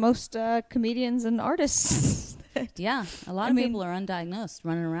explains most comedians and artists. Yeah, a lot of people are undiagnosed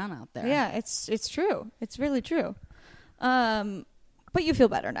running around out there. Yeah, it's true. It's really true. But you feel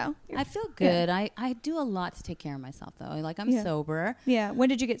better now. I feel good. Yeah. I do a lot to take care of myself, though. Like, I'm sober. Yeah. When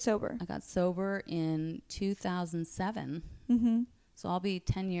did you get sober? I got sober in 2007. So I'll be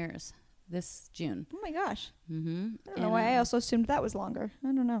 10 years this June. Oh, my gosh. I don't know why I also assumed that was longer. I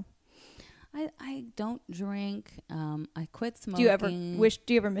don't know. I don't drink. I quit smoking.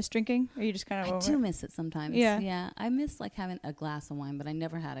 Do you ever miss drinking? Or are you just kind of over I do miss it sometimes. Yeah. I miss like having a glass of wine, but I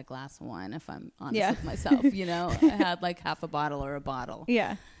never had a glass of wine, if I'm honest with myself. I had like half a bottle or a bottle.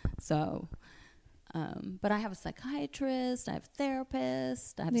 Yeah. So, but I have a psychiatrist. I have a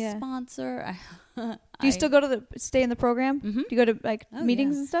therapist. I have a sponsor. Do you still stay in the program? Do you go to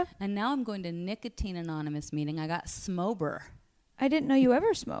meetings and stuff? And now I'm going to Nicotine Anonymous meeting. I got Smober. I didn't know you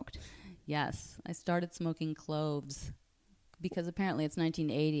ever smoked. Yes, I started smoking cloves because apparently it's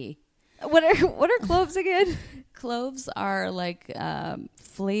 1980. What are cloves again? Cloves are like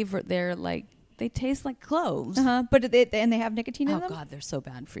flavor. They're like they taste like cloves. But they have nicotine in them. Oh God, they're so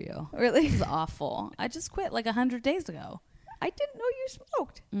bad for you. Really? It's awful. I just quit like 100 days ago. I didn't know you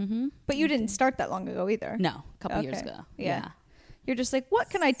smoked. But you didn't start that long ago either. No, a couple years ago. Yeah. You're just like, what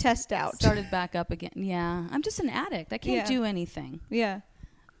can I test out? Started back up again. Yeah, I'm just an addict. I can't do anything. Yeah.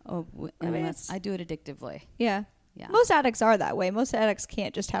 Oh, unless I do it addictively. Yeah. Most addicts are that way. Most addicts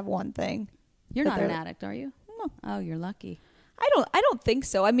can't just have one thing. You're not an addict, are you? No. Oh, you're lucky. I don't think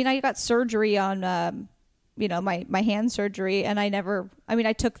so. I mean, I got surgery on, my hand surgery, and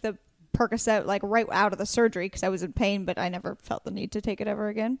I took the Percocet like right out of the surgery because I was in pain, but I never felt the need to take it ever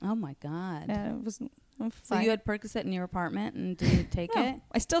again. Oh my God. Yeah, it wasn't. So you had Percocet in your apartment and didn't take it?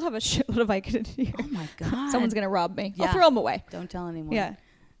 I still have a shitload of Vicodin here. Oh my God. Someone's gonna rob me. Yeah. I'll throw them away. Don't tell anyone. Yeah.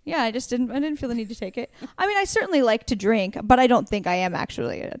 Yeah, I didn't feel the need to take it. I mean, I certainly like to drink, but I don't think I am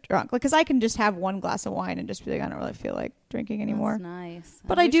actually a drunk. Because I can just have one glass of wine and just be like, I don't really feel like drinking anymore. That's nice.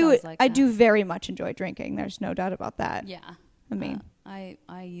 But I do very much enjoy drinking. There's no doubt about that. Yeah. I mean, I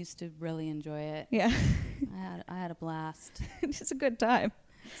used to really enjoy it. Yeah. I had a blast. It's a good time.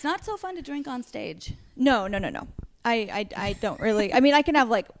 It's not so fun to drink on stage. No. I don't really. I mean, I can have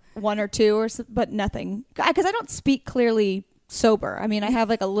like one or two, but nothing. Because I don't speak clearly sober. I mean, I have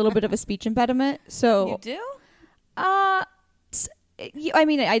like a little bit of a speech impediment. So You do? I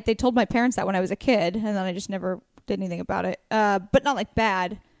mean, they told my parents that when I was a kid, and then I just never did anything about it. But not like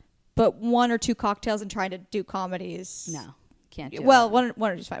bad. But one or two cocktails and trying to do comedies. No, can't do Well, that.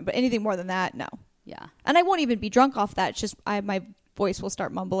 one or two's fine. But anything more than that, no. Yeah. And I won't even be drunk off that. It's just my voice will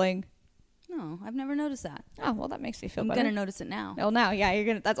start mumbling. No, I've never noticed that. Oh, well, that makes me feel I'm better. going to notice it now. Oh, now,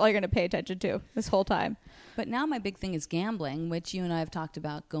 yeah, that's all you're gonna pay attention to this whole time. But now my big thing is gambling, which you and I have talked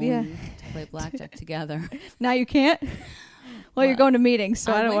about going to play blackjack together. Now you can't. Well, you're going to meetings,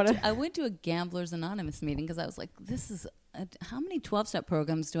 so I don't want to. I went to a Gamblers Anonymous meeting because I was like, "This is how many 12-step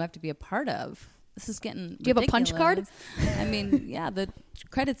programs do I have to be a part of? This is getting. Do you have a punch card? I mean, yeah, the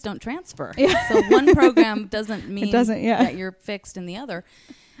credits don't transfer. Yeah. So one program doesn't mean that you're fixed in the other.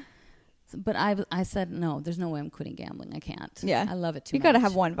 But I said, no, there's no way I'm quitting gambling. I can't. Yeah. I love it too much. You got to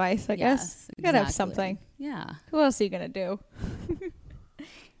have one vice, I guess. Exactly. You got to have something. Yeah. Who else are you going to do?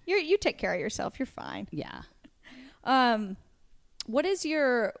 You take care of yourself. You're fine. Yeah. What is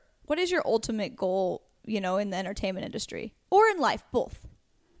your ultimate goal, in the entertainment industry or in life, both?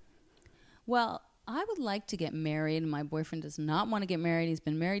 Well, I would like to get married. My boyfriend does not want to get married. He's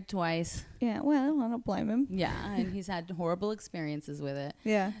been married twice. Yeah, well, I don't blame him. Yeah, and he's had horrible experiences with it.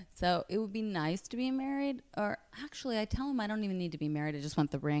 Yeah. So it would be nice to be married. Or actually, I tell him I don't even need to be married. I just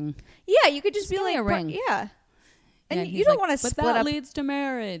want the ring. Yeah, you could just be like a ring. Yeah. And you don't want to split up. But that leads to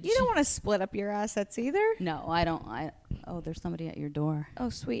marriage. You don't want to split up your assets either. No, I don't. There's somebody at your door. Oh,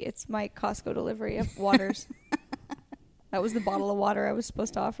 sweet. It's my Costco delivery of waters. That was the bottle of water I was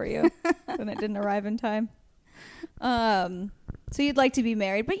supposed to offer you, and it didn't arrive in time. So you'd like to be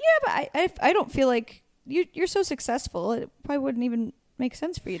married, but I don't feel like you're so successful. It probably wouldn't even make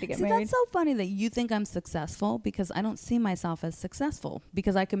sense for you to get married. That's so funny that you think I'm successful because I don't see myself as successful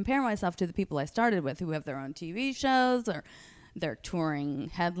because I compare myself to the people I started with who have their own TV shows or they're touring,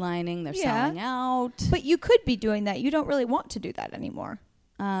 headlining, they're selling out. But you could be doing that. You don't really want to do that anymore.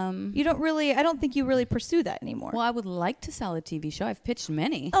 You don't really, I don't think you really pursue that anymore. Well, I would like to sell a TV show. I've pitched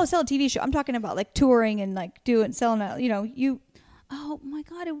many. Oh, sell a TV show. I'm talking about like touring and like selling out, Oh my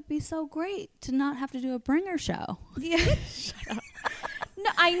God, it would be so great to not have to do a bringer show. Yeah. Shut up. No,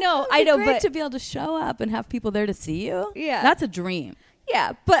 I know, great but to be able to show up and have people there to see you. Yeah. That's a dream.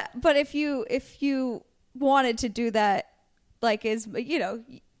 Yeah. But if you wanted to do that, like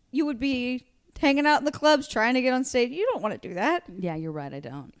you would be hanging out in the clubs, trying to get on stage. You don't want to do that. Yeah, you're right. I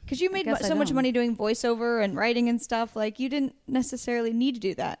don't. Because you made so much money doing voiceover and writing and stuff. Like, you didn't necessarily need to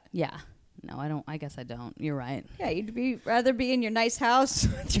do that. Yeah. No, I don't. I guess I don't. You're right. Yeah, you'd rather be in your nice house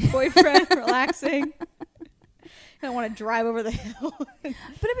with your boyfriend, relaxing. You don't want to drive over the hill. But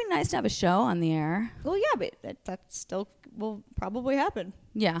it'd be nice to have a show on the air. Well, yeah, but that still will probably happen.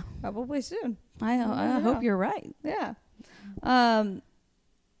 Yeah. Probably soon. I hope you're right. Yeah.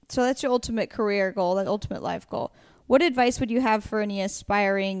 So that's your ultimate career goal, that ultimate life goal. What advice would you have for any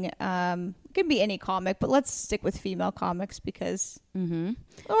aspiring, it can be any comic, but let's stick with female comics because,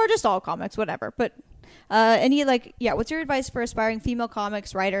 or just all comics, whatever. But what's your advice for aspiring female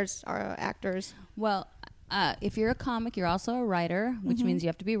comics, writers, or actors? Well, if you're a comic, you're also a writer, which means you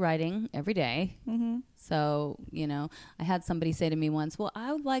have to be writing every day. So, I had somebody say to me once, well,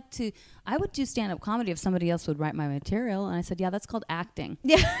 I would do stand-up comedy if somebody else would write my material. And I said, yeah, that's called acting.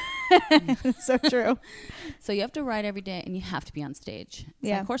 Yeah. That's so true. So you have to write every day and you have to be on stage.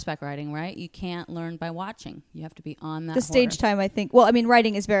 It's like horseback riding, right? You can't learn by watching. You have to be on that The stage time, I think. Well, I mean,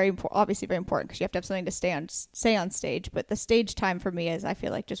 writing is obviously very important because you have to have something to say on stage. But the stage time for me is, I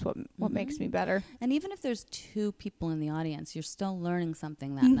feel like, just what makes me better. And even if there's two people in the audience, you're still learning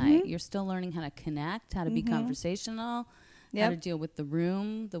something that night. You're still learning how to connect, how to be conversational, how to deal with the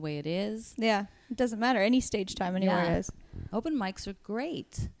room the way it is. Yeah. It doesn't matter. Any stage time, anywhere it is. Open mics are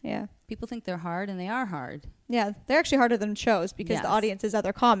great. Yeah. People think they're hard, and they are hard. Yeah. They're actually harder than shows because the audience is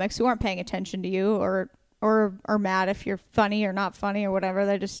other comics who aren't paying attention to you or are mad if you're funny or not funny or whatever.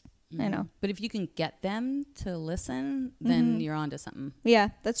 They're just, But if you can get them to listen, then you're onto something. Yeah,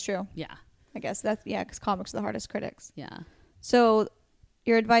 that's true. Yeah. I guess because comics are the hardest critics. Yeah. So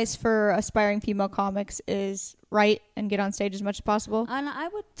your advice for aspiring female comics is write and get on stage as much as possible? And I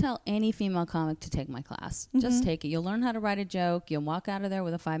would tell any female comic to take my class. Just take it. You'll learn how to write a joke. You'll walk out of there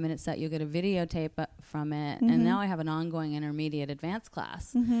with a 5-minute set. You'll get a videotape from it. And now I have an ongoing intermediate advanced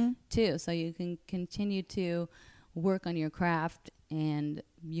class too. So you can continue to work on your craft and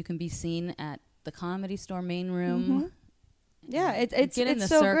you can be seen at the Comedy Store main room Yeah, it's Get in the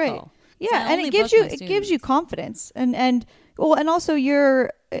so circle. great. So Yeah, I and only it gives book you my it gives you students. confidence, and also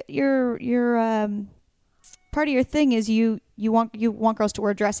your part of your thing is you want girls to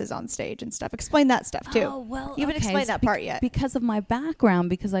wear dresses on stage and stuff. Explain that stuff too. Oh, well, You haven't okay. explained that part yet. Because of my background,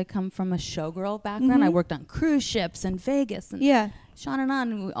 because I come from a showgirl background. I worked on cruise ships in Vegas and Yeah, Sha Na Na,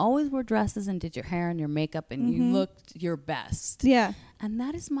 and we always wore dresses and did your hair and your makeup, and you looked your best. yeah, And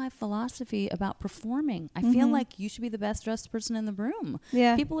that is my philosophy about performing. I feel like you should be the best dressed person in the room.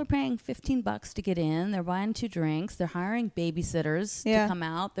 yeah. People are paying $15 to get in. They're buying 2 drinks. They're hiring babysitters Yeah. to come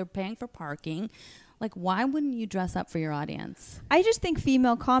out. They're paying for parking. Like, why wouldn't you dress up for your audience? I just think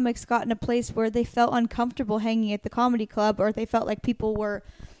female comics got in a place where they felt uncomfortable hanging at the comedy club, or they felt like people were,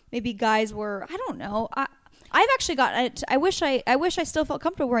 maybe guys were. I don't know. I've actually got it. I wish I still felt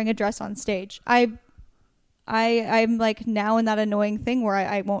comfortable wearing a dress on stage. I'm like now in that annoying thing where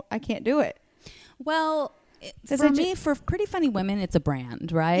I can't do it. Well, Does for it me, for Pretty Funny Women, it's a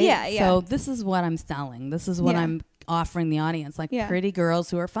brand, right? Yeah, yeah. So this is what I'm selling. This is what Yeah. I'm offering the audience, like Yeah. pretty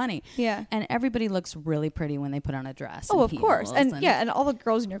girls who are funny. Yeah. And everybody looks really pretty when they put on a dress. Oh, and of course. heels And all the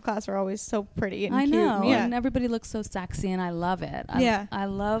girls in your class are always so pretty and I cute. know. Yeah. And everybody looks so sexy, and I love it. Yeah. I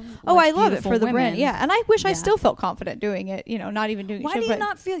love. Oh, like, I love it beautiful for the women. brand. Yeah. And I wish I Yeah. still felt confident doing it, not even doing Why it. do you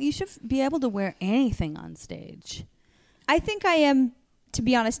not feel you should be able to wear anything on stage? I think I am, to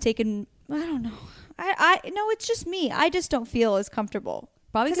be honest, taken. I don't know. I no, it's just me. I just don't feel as comfortable.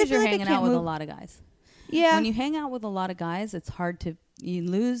 Probably 'Cause I because you're feel like I hanging can't out with a move. lot of guys. Yeah. When you hang out with a lot of guys, it's hard to you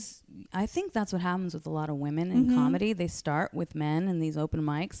lose. I think that's what happens with a lot of women in comedy. They start with men in these open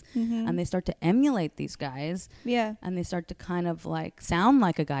mics, and they start to emulate these guys, Yeah. and they start to kind of like sound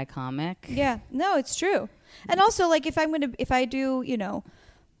like a guy comic. Yeah. No, it's true. And also, like, if I do,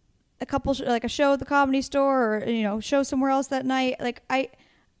 a couple like a show at the Comedy Store, or show somewhere else that night, like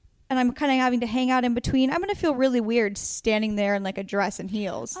and I'm kind of having to hang out in between, I'm going to feel really weird standing there in like a dress and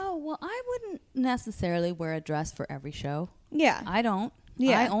heels. Oh, well, I wouldn't necessarily wear a dress for every show. Yeah. I don't.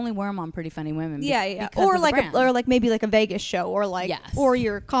 Yeah. I only wear them on Pretty Funny Women. Yeah. because Or of the like brand. maybe like a Vegas show, or like Yes. or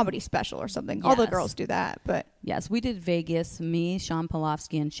your comedy special or something. All the Yes. girls do that, but Yes, we did Vegas. Me, Sean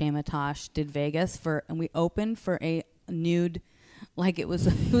Polofsky, and Shema Tosh did Vegas and we opened for a nude, like it was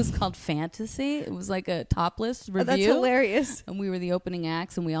called Fantasy. It was like a topless review. that's hilarious. And we were the opening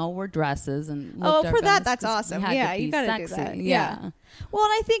acts, and we all wore dresses and Oh, looked our for that, best that's 'cause we awesome. had to Yeah, be you gotta do sexy. that. Yeah. Well,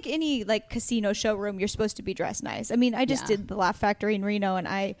 and I think any like casino showroom, you're supposed to be dressed nice. I mean, I just Yeah. did the Laugh Factory in Reno, and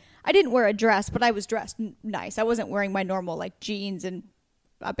I didn't wear a dress, but I was dressed nice. I wasn't wearing my normal like jeans and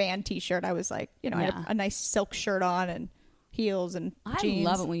a band T-shirt. I was like, I had Yeah. a nice silk shirt on and heels and I jeans.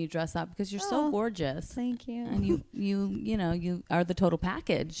 love it when you dress up because you're so Oh, gorgeous. Thank you. And you are the total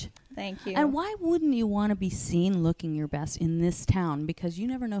package. Thank you. And why wouldn't you want to be seen looking your best in this town? Because you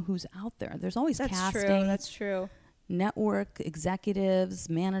never know who's out there. There's always That's casting, true. That's true. network executives,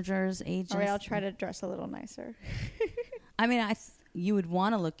 managers, agents. All right, I'll try to dress a little nicer. I mean, you would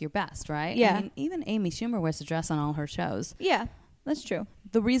want to look your best, right? Yeah. I mean, even Amy Schumer wears a dress on all her shows. Yeah, that's true.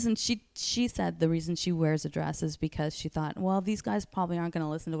 The reason she said the reason she wears a dress is because she thought, well, these guys probably aren't going to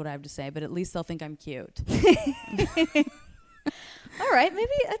listen to what I have to say, but at least they'll think I'm cute. All right,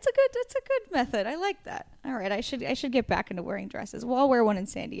 maybe that's a good method. I like that. All right, I should get back into wearing dresses. Well, I'll wear one in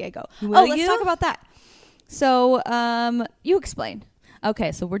San Diego. Will let's you? talk about that. So, you explain.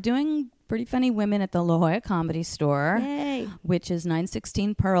 Okay, so we're doing Pretty Funny Women at the La Jolla Comedy Store, Yay. which is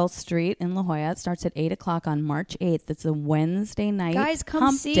 916 Pearl Street in La Jolla. It starts at 8 o'clock on March 8th. It's a Wednesday night. Guys, come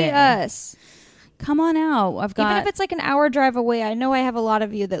hump see day. us. Come on out. Even if it's like an hour drive away. I know I have a lot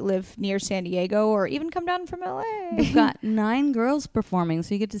of you that live near San Diego, or even come down from LA. We've got 9 girls performing,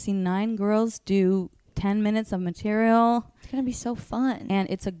 so you get to see 9 girls do 10 minutes of material. It's going to be so fun. And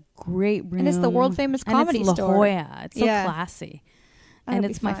it's a great room. And it's the world-famous Comedy and it's Store. La Jolla. It's so Yeah. classy. That'll And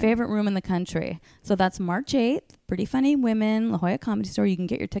be it's my fun. favorite room in the country. So that's March 8th. Pretty Funny Women, La Jolla Comedy Store. You can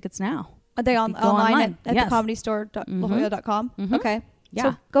get your tickets now. Are they Go online at Yes. thecomedystore.lajolla.com? Mhm. Okay. Yeah.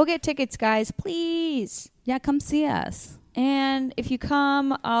 So go get tickets, guys, please. Yeah, come see us. And if you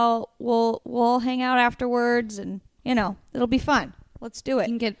come, we'll hang out afterwards, and it'll be fun. Let's do You it.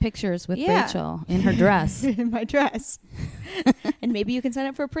 can get pictures with Yeah. Rachel in her dress. In my dress. And maybe you can sign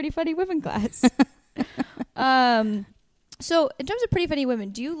up for a Pretty Funny Women class. So in terms of Pretty Funny Women,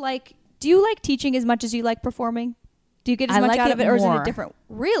 do you like teaching as much as you like performing? Do you get as I much like out it of it, or is it more. a different?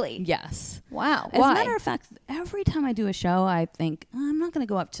 Really? Yes. Wow. As Why? a matter of fact, every time I do a show, I think, I'm not going to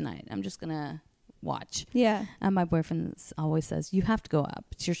go up tonight. I'm just going to watch. Yeah. And my boyfriend always says, you have to go up.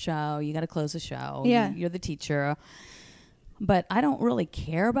 It's your show. You got to close the show. Yeah. You're the teacher. But I don't really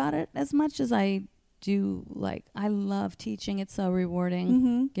care about it as much as I I love teaching. It's so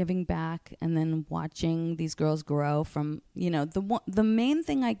rewarding, giving back, and then watching these girls grow from, the main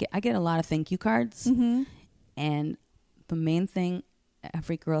thing I get a lot of thank you cards. And the main thing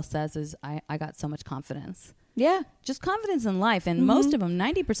every girl says is I got so much confidence. Yeah. Just confidence in life. And most of them,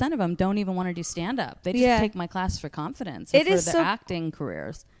 90% of them, don't even want to do stand-up. They just take my class for confidence and for their acting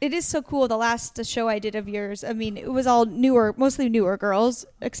careers. It is so cool. The last show I did of yours, I mean, it was all mostly newer girls,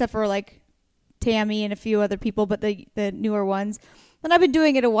 except for like Tammy and a few other people, but the newer ones. And I've been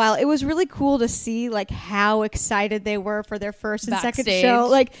doing it a while. It was really cool to see like how excited they were for their first and second show.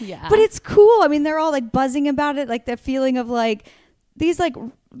 Like, but it's cool. I mean, they're all like buzzing about it. Like the feeling of like these like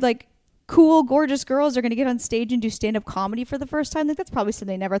cool, gorgeous girls are going to get on stage and do stand-up comedy for the first time. Like that's probably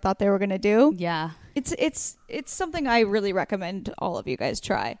something they never thought they were going to do. Yeah. It's something I really recommend all of you guys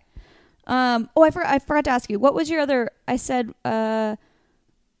try. I forgot to ask you, what was your other, I said, what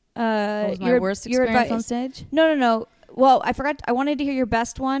was my worst experience on stage? No. Well, I forgot. I wanted to hear your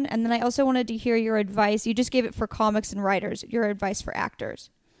best one, and then I also wanted to hear your advice. You just gave it for comics and writers. Your advice for actors.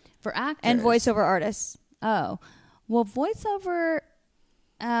 For actors. And voiceover artists. Oh. Well, voiceover,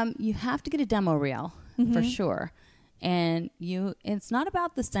 you have to get a demo reel, for sure. And it's not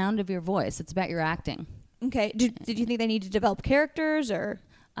about the sound of your voice. It's about your acting. Okay. Did you think they need to develop characters or?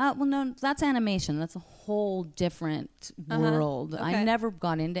 Well, no, that's animation. That's a whole different world. Okay. I never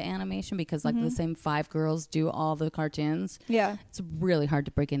got into animation because like the same 5 girls do all the cartoons. Yeah. It's really hard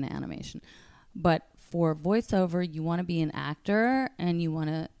to break into animation. But for voiceover, you want to be an actor and you want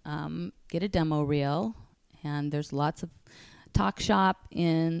to get a demo reel. And there's lots of Talk Shop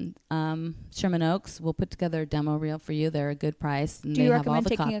in Sherman Oaks. We'll put together a demo reel for you. They're a good price. And do you they have all recommend the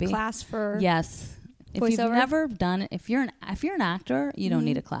taking copy. A class for? Yes. If you've never done it, if you're an actor, you don't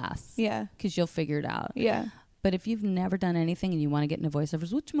need a class. Yeah. Because you'll figure it out. Yeah. But if you've never done anything and you want to get into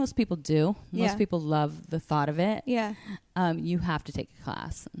voiceovers, which most people do, most people love the thought of it. Yeah. You have to take a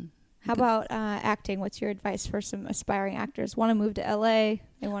class. How about acting? What's your advice for some aspiring actors? Want to move to LA?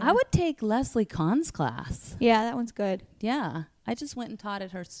 I would take Leslie Kahn's class. Yeah, that one's good. Yeah. I just went and taught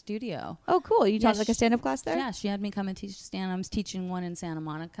at her studio. Oh, cool. You taught like a stand-up class there? Yeah, she had me come and teach stand-up. I was teaching one in Santa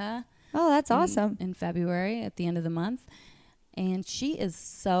Monica. Oh, that's awesome. In February at the end of the month. And she is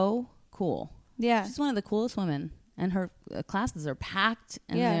so cool. Yeah. She's one of the coolest women. And her classes are packed.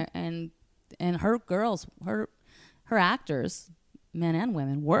 And and her girls, her actors, men and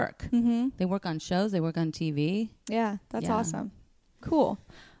women, work. Mm-hmm. They work on shows. They work on TV. Yeah, that's awesome. Cool.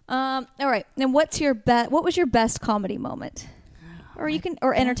 All right. And what was your best comedy moment? Or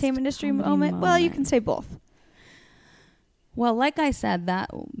entertainment industry moment? Well, you can say both. Well, like I said,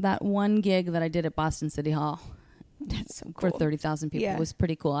 that one gig that I did at Boston City Hall, that's so cool. for 30,000 people was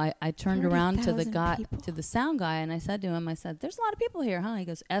pretty cool. I turned around to the sound guy, and I said to him, "There's a lot of people here, huh?" He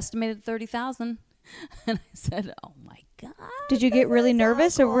goes, "Estimated 30,000." And I said, "Oh my God." Did you get really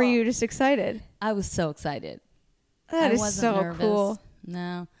nervous, or were you just excited? I was so excited. That is so cool.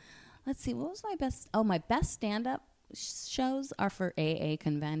 No. Let's see. What was my best? Oh, my best stand-up shows are for AA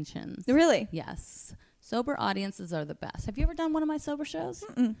conventions. Really? Yes. Sober audiences are the best. Have you ever done one of my sober shows?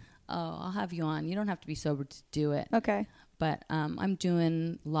 Mm-mm. Oh, I'll have you on. You don't have to be sober to do it. Okay. But I'm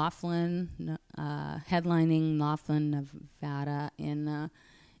doing Laughlin, headlining Laughlin, Nevada in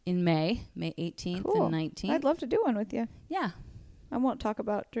May 18th and 19th. I'd love to do one with you. Yeah. I won't talk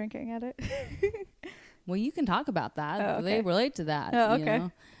about drinking at it. Well, you can talk about that. Oh, okay. They relate to that. Oh, okay. You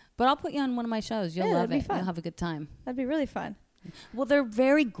know? But I'll put you on one of my shows. You'll love it. You'll have a good time. That'd be really fun. Well, they're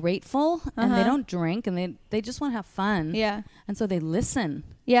very grateful, and they don't drink, and they just want to have fun. Yeah. And so they listen.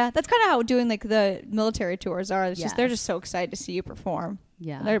 Yeah, that's kind of how doing like the military tours are. It's just they're just so excited to see you perform.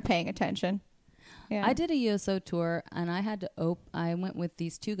 Yeah. They're paying attention. Yeah. I did a USO tour, and I had to I went with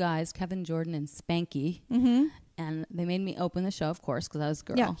these 2 guys, Kevin Jordan and Spanky, and they made me open the show, of course, because I was a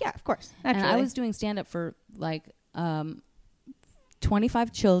girl. Yeah, of course. Naturally. And I was doing stand-up for like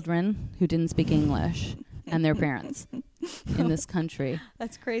 25 children who didn't speak English and their parents in this country.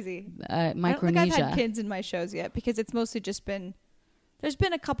 That's crazy. Micronesia. I don't think I've had kids in my shows yet because it's mostly just been, there's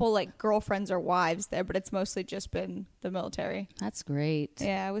been a couple like girlfriends or wives there, but it's mostly just been the military. That's great.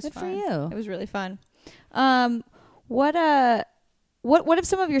 Yeah, it was good fun. For you. It was really fun. What have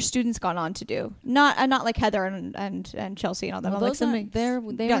some of your students gone on to do? Not like Heather and Chelsea and all them. Well, like they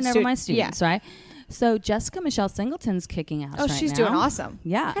were never my students, right? So Jessica Michelle Singleton's kicking ass. Oh, she's doing awesome.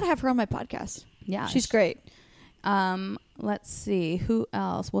 Yeah, I gotta have her on my podcast. Yeah, she's great. Let's see who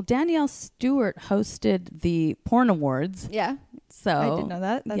else. Well, Danielle Stewart hosted the Porn Awards. Yeah, so I didn't know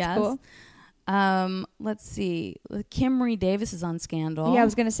that. That's cool. Let's see. Kimry Davis is on Scandal. Yeah, I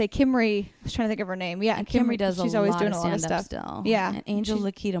was going to say Kimry. I was trying to think of her name. Yeah, and Kimry does she's a always lot doing of a lot of stand-up stuff. still. Yeah. And Angel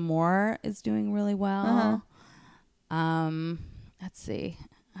Lakita Moore is doing really well. Let's see.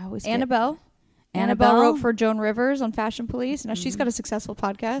 I always Annabelle wrote for Joan Rivers on Fashion Police. Now she's got a successful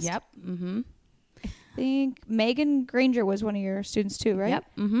podcast. Yep. Mm-hmm. I think Megan Granger was one of your students too, right? Yep.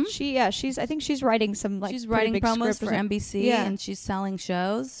 Mm-hmm. I think she's writing some she's writing big promos script for NBC and she's selling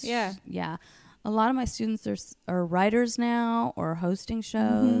shows. Yeah. Yeah. A lot of my students are writers now or hosting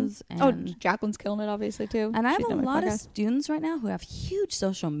shows. Mm-hmm. And Jacqueline's killing it, obviously, too. And I have a lot of students right now who have huge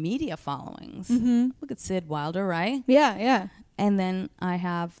social media followings. Mm-hmm. Look at Sid Wilder, right? Yeah, yeah. And then I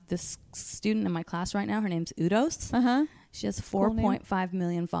have this student in my class right now. Her name's Udos. Uh-huh. She has 4.5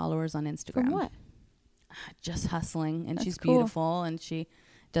 million followers on Instagram. From what? Just hustling. And That's she's cool. beautiful. And she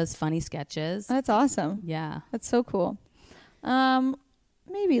does funny sketches. That's awesome. Yeah. That's so cool.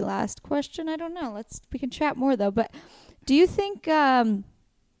 Maybe last question. I don't know. We can chat more though. But do you think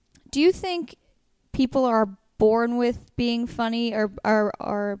people are born with being funny or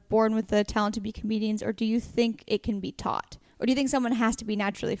are born with the talent to be comedians, or do you think it can be taught? Or do you think someone has to be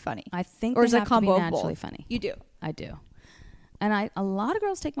naturally funny? I think or they is it have a combo to be of both? naturally funny. You do. I do. And a lot of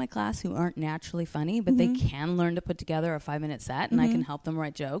girls take my class who aren't naturally funny, but they can learn to put together a 5-minute set, and I can help them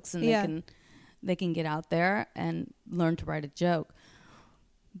write jokes, and they can get out there and learn to write a joke.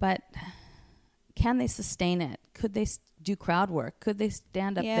 But can they sustain it? Could they do crowd work? Could they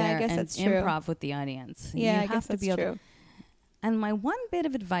stand up there and improv with the audience? Yeah, I guess that's true. And my one bit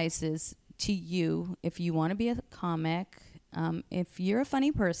of advice is to you, if you want to be a comic, if you're a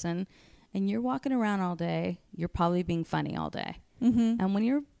funny person and you're walking around all day, you're probably being funny all day. Mm-hmm.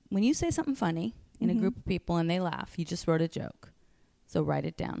 And when you say something funny in a group of people and they laugh, you just wrote a joke. So write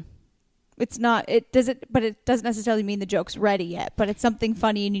it down. But it doesn't necessarily mean the joke's ready yet, but it's something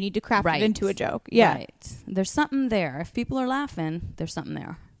funny and you need to craft it into a joke. Yeah. Right. There's something there. If people are laughing, there's something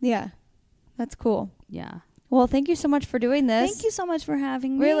there. Yeah. That's cool. Yeah. Well, thank you so much for doing this. Thank you so much for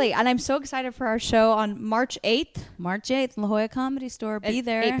having me. Really. And I'm so excited for our show on March 8th. March 8th, La Jolla Comedy Store. Be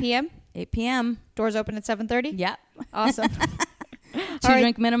there. 8 p.m.? 8 p.m. Doors open at 7:30? Yep. Awesome.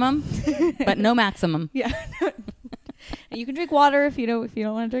 Two-drink minimum, but no maximum. Yeah. And you can drink water if you don't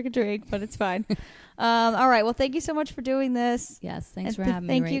want to drink a drink, but it's fine. All right. Well, thank you so much for doing this. Yes. Thanks for having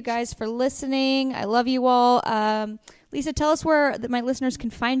me. Thank you guys for listening. I love you all. Lisa, tell us where my listeners can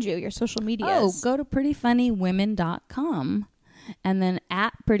find you, your social medias. Oh, go to prettyfunnywomen.com and then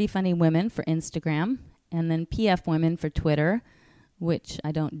at prettyfunnywomen for Instagram and then PF Women for Twitter, which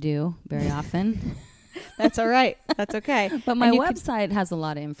I don't do very often. That's all right. That's okay. But my website has a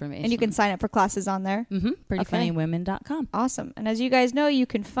lot of information. And you can sign up for classes on there. Mm-hmm. Prettyfunnywomen.com. Awesome. And as you guys know, you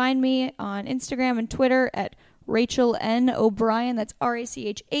can find me on Instagram and Twitter at Rachael N. O'Brien. That's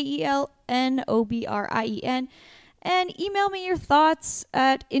RachaelNObrien. And email me your thoughts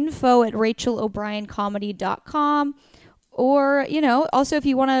at info@rachaelobriencomedy.com. Or, also if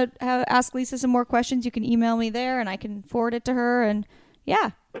you want to ask Lisa some more questions, you can email me there and I can forward it to her. And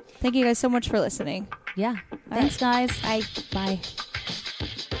yeah, thank you guys so much for listening. Yeah. Thanks, guys. Bye.